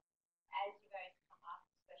many, but as you guys come up,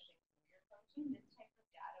 especially from your coaching, this type of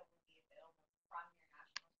data will be available from your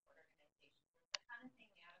national sport organization. So it's the kind of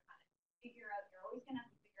thing you have to kind of figure out. You're always going to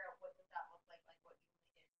have to figure out what does that look like what you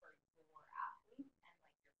did for your athletes and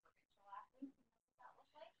like your provincial athletes, and what does that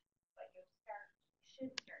look like. But you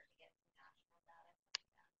should start to get some national data coming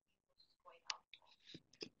down to you, which is quite helpful.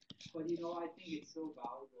 But you know, I think it's so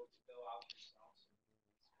valuable to go out yourself and do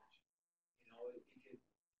research. You know, because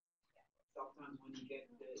sometimes when you get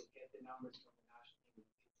the numbers from the national team,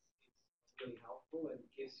 it's really helpful and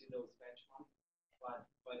gives you those benchmarks. But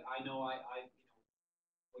I know I you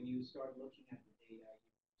know, when you start looking at the data,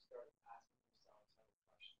 you start asking yourself other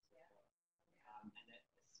questions as well. And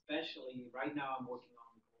especially right now, I'm working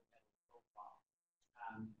on the gold medal profile.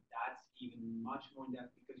 That's even much more in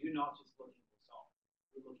depth because you're not just looking for salt.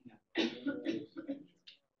 You're looking at goals,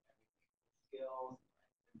 skills,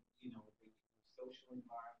 you know, the social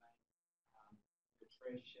environment,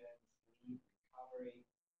 nutrition, sleep, recovery,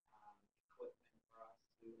 equipment for us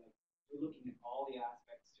to like. We're looking at all the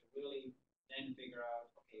aspects to really then figure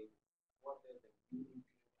out, okay, what does a really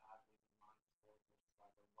good athlete in mind sport look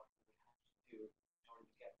like, or what do we have to do in order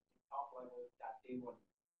to get to the top level that they want.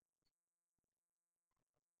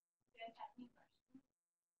 You guys have any questions?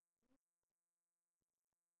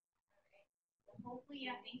 Okay. Well, hopefully,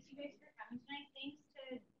 yeah. Thanks you guys for coming tonight. Thanks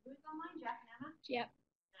to who's online, Jeff and Emma. Yep.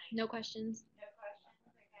 Nice. No questions. No questions.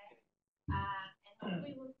 Okay. And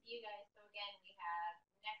hopefully we'll see you guys. So again, we have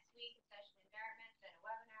next week a session in Dartmouth, then a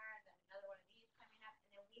webinar, then another one of these coming up, and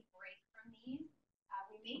then we break from these.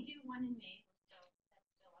 We may do one in May. That's still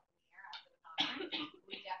up in the air after the conference.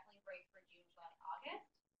 We definitely break for June, July, August.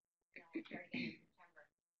 And then we'll start again in September.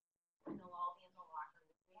 And they'll all be in the locker.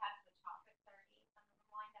 We have the topics already, some of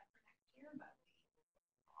them lined up for next year, but we will put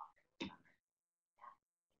them in the locker this summer.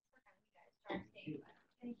 Yeah. Thanks for coming, you guys. Drive safe.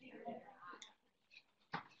 Thank you. I can't check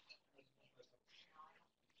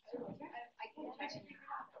it.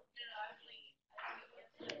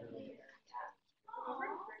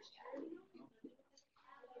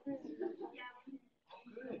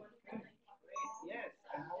 Yes,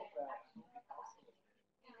 I hope that.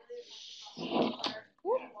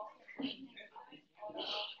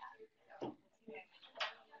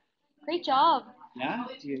 Great job. Yeah?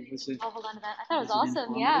 Was it? I'll hold on to that. I thought it was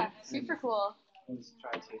awesome. Yeah. Super cool. Let's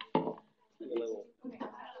try to do a little.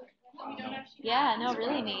 Yeah, no,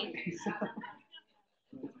 really neat.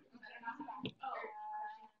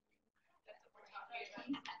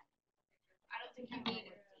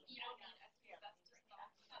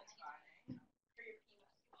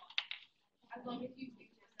 As long as you do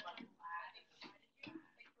just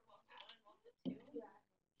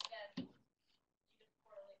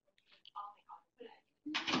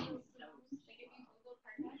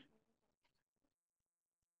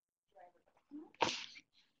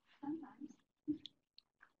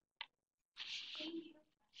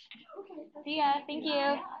See ya. Thank you.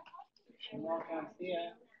 You're welcome. See ya.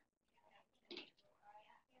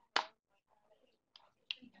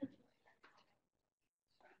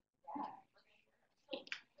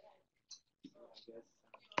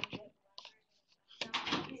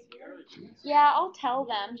 Yeah, I'll tell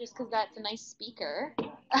them just because that's a nice speaker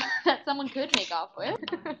that someone could make off with.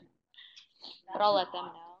 But I'll let them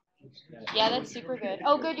know. Yeah, that's super good.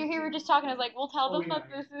 Oh, good, you're here. We're just talking. I was like, we'll tell them that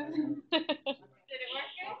this is. Did it work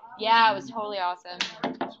good? Yeah, it was totally awesome. I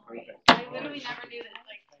literally never knew that.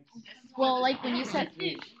 Well, like when you said,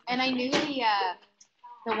 and I knew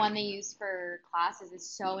the one they use for classes is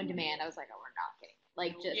so in demand. I was like, oh, we're not kidding.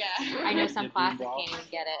 Like, just I know some classes can't even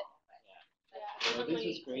get it. Yeah, this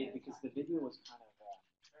was great because the video was kind of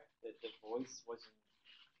the voice wasn't,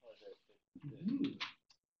 or the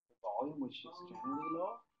volume was just generally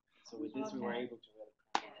low. So with this, we were able to really.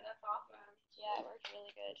 Yeah, that's awesome. Yeah, it worked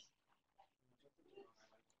really good.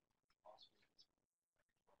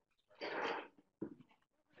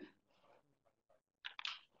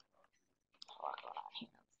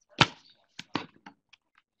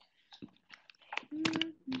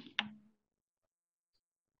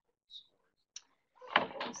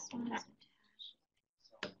 This one is attached.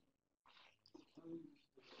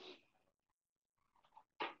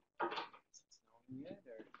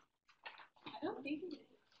 No, thank you.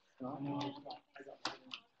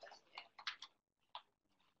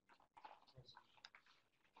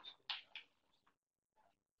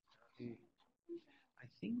 I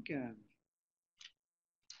think I don't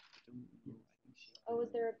know. I think she. Oh, was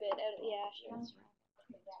there a bit? Yeah, she was.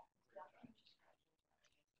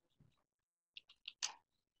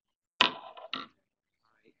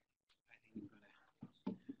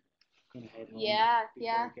 Gonna head home Yeah, before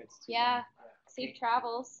yeah, it gets too yeah. dark. Safe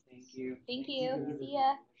travels. Thank you. Thank you. See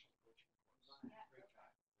ya.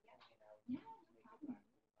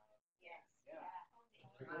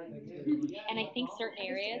 And I think certain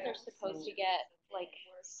areas are supposed to get like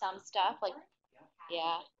some stuff, like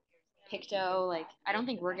yeah, Picto. Like I don't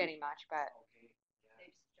think we're getting much, but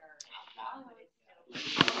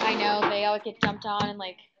I know they always get jumped on and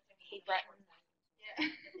like hate Breton.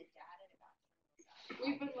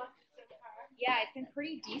 Yeah, it's been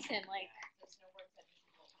pretty decent. Like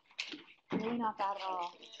really not bad at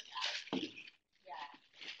all.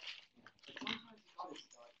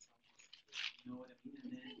 You know what I mean?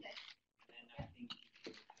 And then I think you have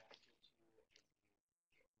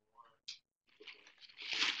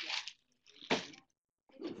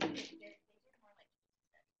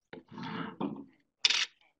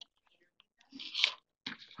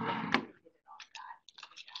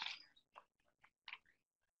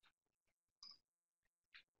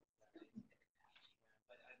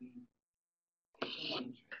but I mean,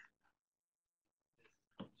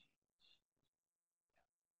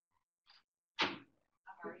 it's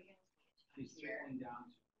so interesting. I'm circling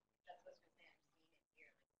down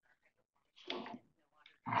to.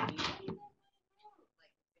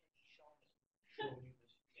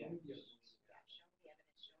 Usually sends me.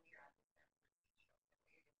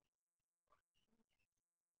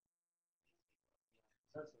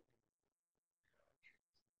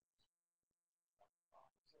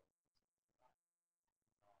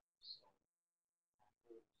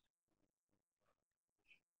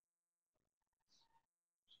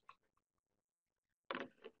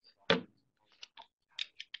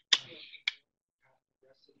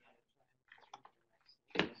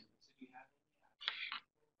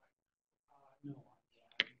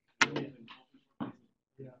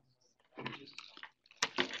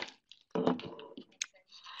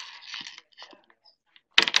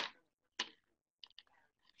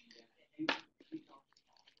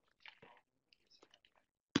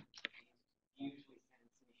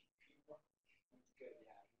 It's good,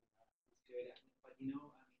 yeah. It's good. But you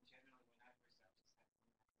know, I mean,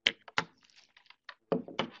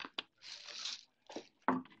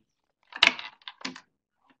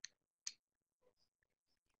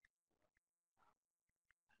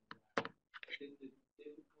 generally when I first the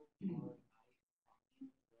difficult part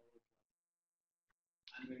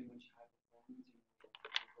I'm very much high performance,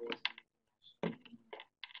 goals and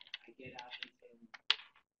I get athletes and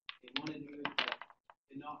they want to do it, but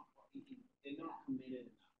they're not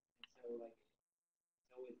committed enough. And so like it's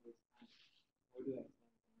always this kind of where do I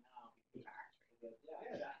stand from now? Because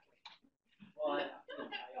yeah, exactly. Well,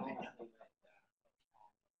 I always say that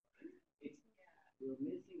it's we're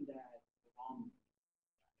missing that bomb.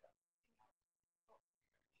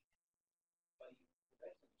 But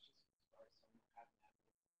professional just starts somewhere having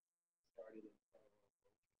started in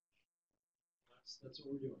That's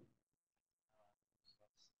what we're doing.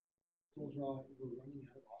 We're running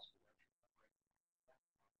out of Oscar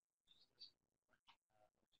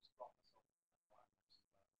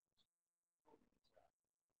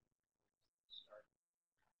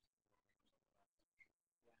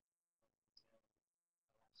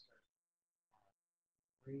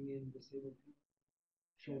bringing in disabled people,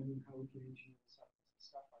 showing them how we can engineer stuff.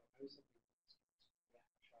 I was thinking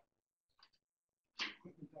the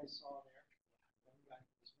equipment I saw there, one guy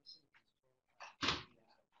who was missing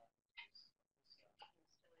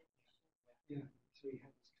yeah, so he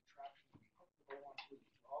had this contraption, he hooked the ball onto it,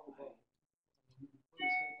 all the ball, and he put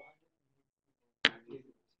his head behind it, and he gave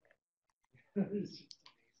it his head. It's just amazing.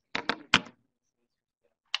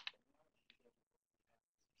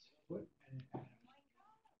 What? And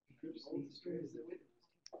good string is the way.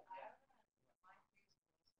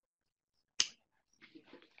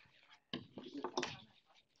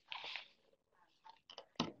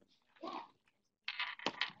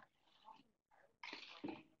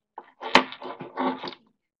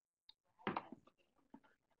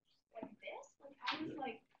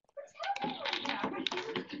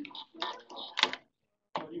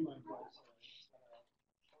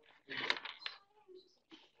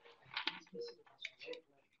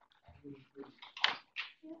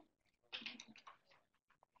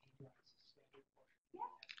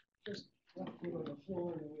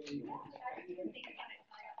 swollen away. I didn't think about it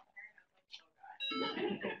until I got there, and I was like,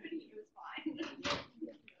 oh god. He was fine.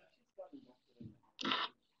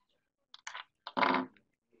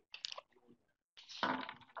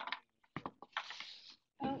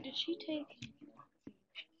 Oh, did she take?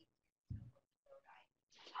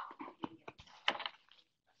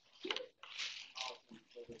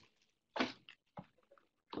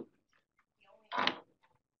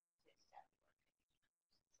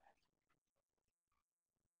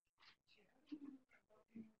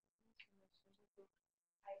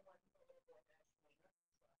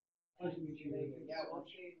 Nice to meet you. Yeah, we'll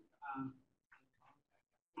stay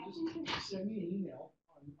Just send me an email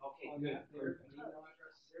on, Okay, on good. that there. An email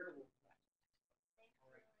address is there. We'll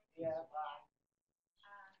Yeah, bye.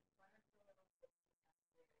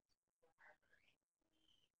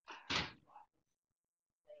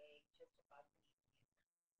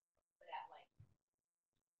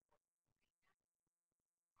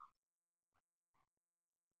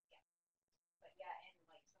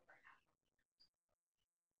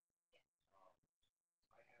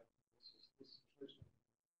 this is the first one. This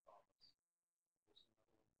is the computer.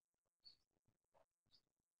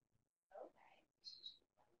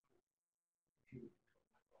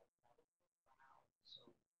 So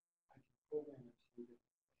I can program it to do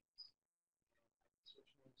different things. I can switch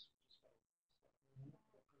notes just by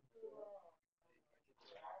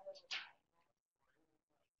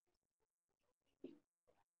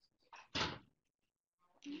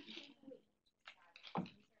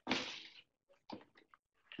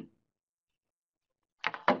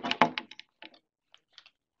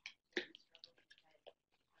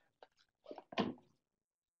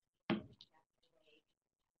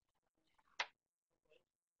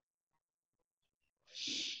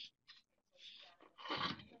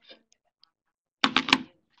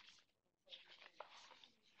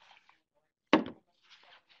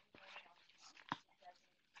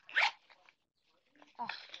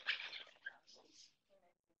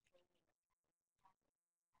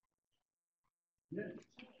yeah.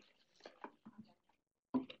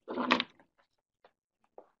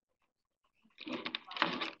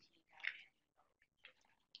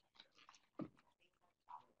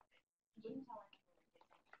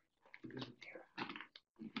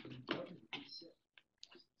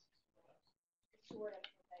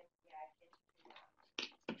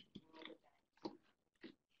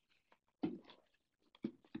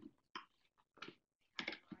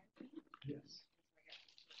 Yes.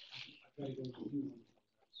 I've got to go to do one.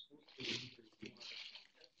 I'm supposed to do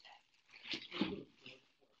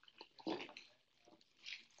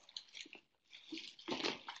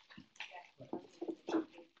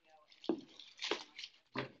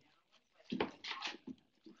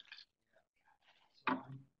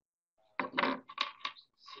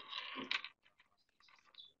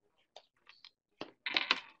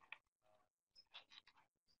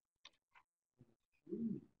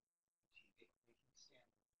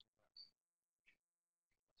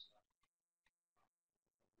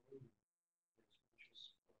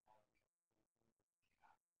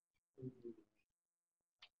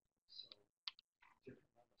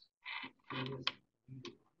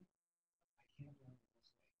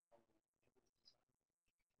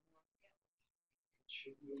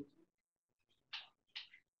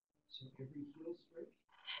So every heel straight,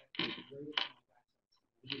 that is right on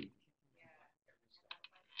the backside.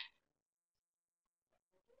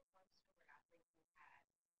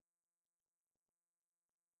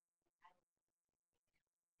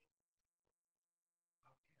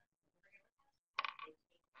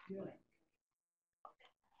 Yeah.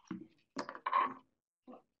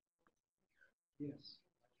 Yes.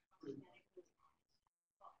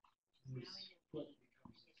 This foot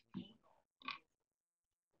becomes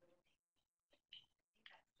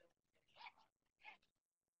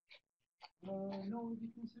no, it would be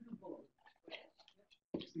considered below.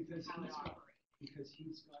 Because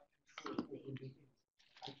he's got control over making.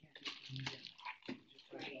 I can't make him again.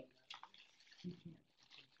 Just like that. He can't.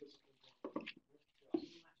 It's physical work.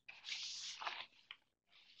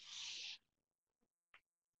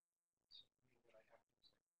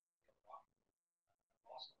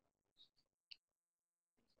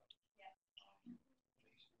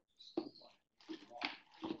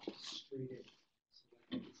 Straight in.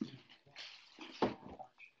 So that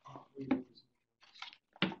it's not way over his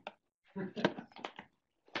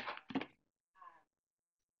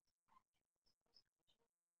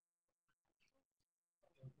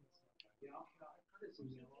yeah, I've heard it some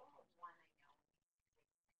yellow.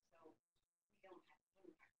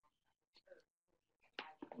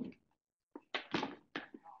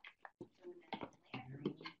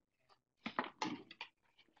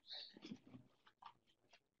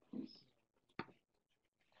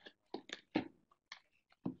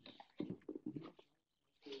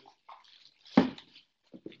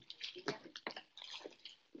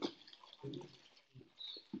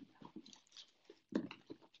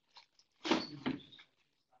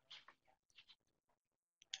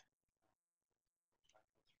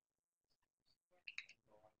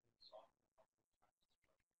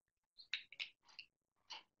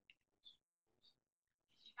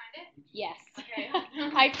 it? Yes. Okay.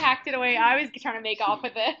 I packed it away. I was trying to make off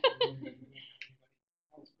with it.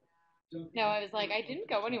 No, I was like, I didn't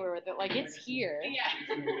go anywhere with it. Like, it's here. Yeah.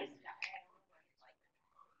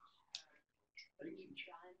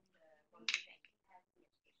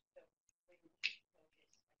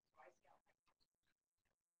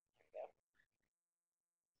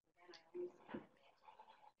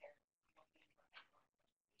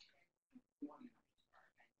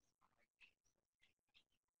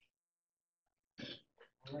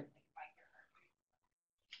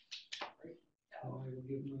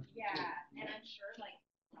 Yeah, and I'm sure like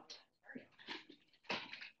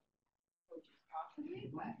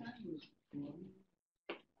probably coaches possibly,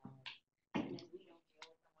 but and then we don't deal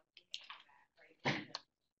with them once we come back, right?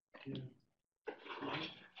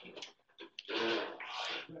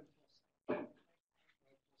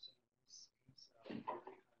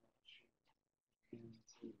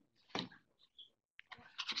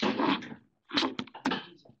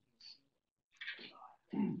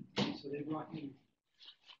 So they brought me,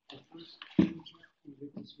 our first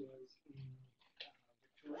witness was in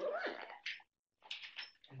Victoria,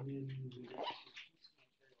 and then we went to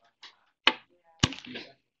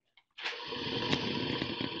Houston,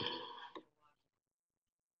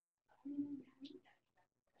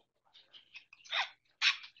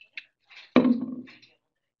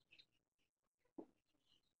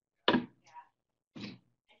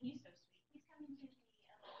 He's so sweet. He's coming to the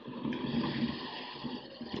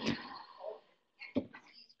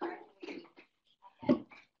he's graduating at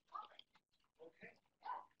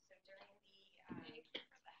so during the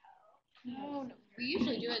No, no. We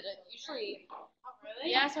usually do it. Usually. oh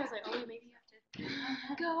really? Yeah, so I was like, oh, maybe you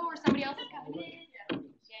have to go or somebody else is coming in.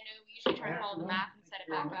 Yeah, no, we usually try to follow the map and set it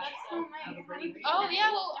back up. That's so nice. Oh,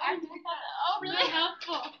 yeah, well, oh, really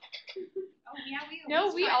helpful. Oh yeah,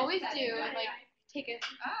 No, we try to always set do. it And, like, back. take a.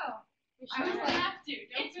 Oh. We I was should. like, have to.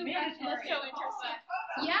 Don't It's feel mandatory. bad for That's so it. interesting.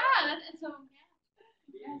 Oh, Yeah, that's so.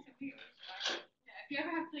 yeah, so we yeah, if you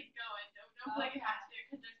ever have to like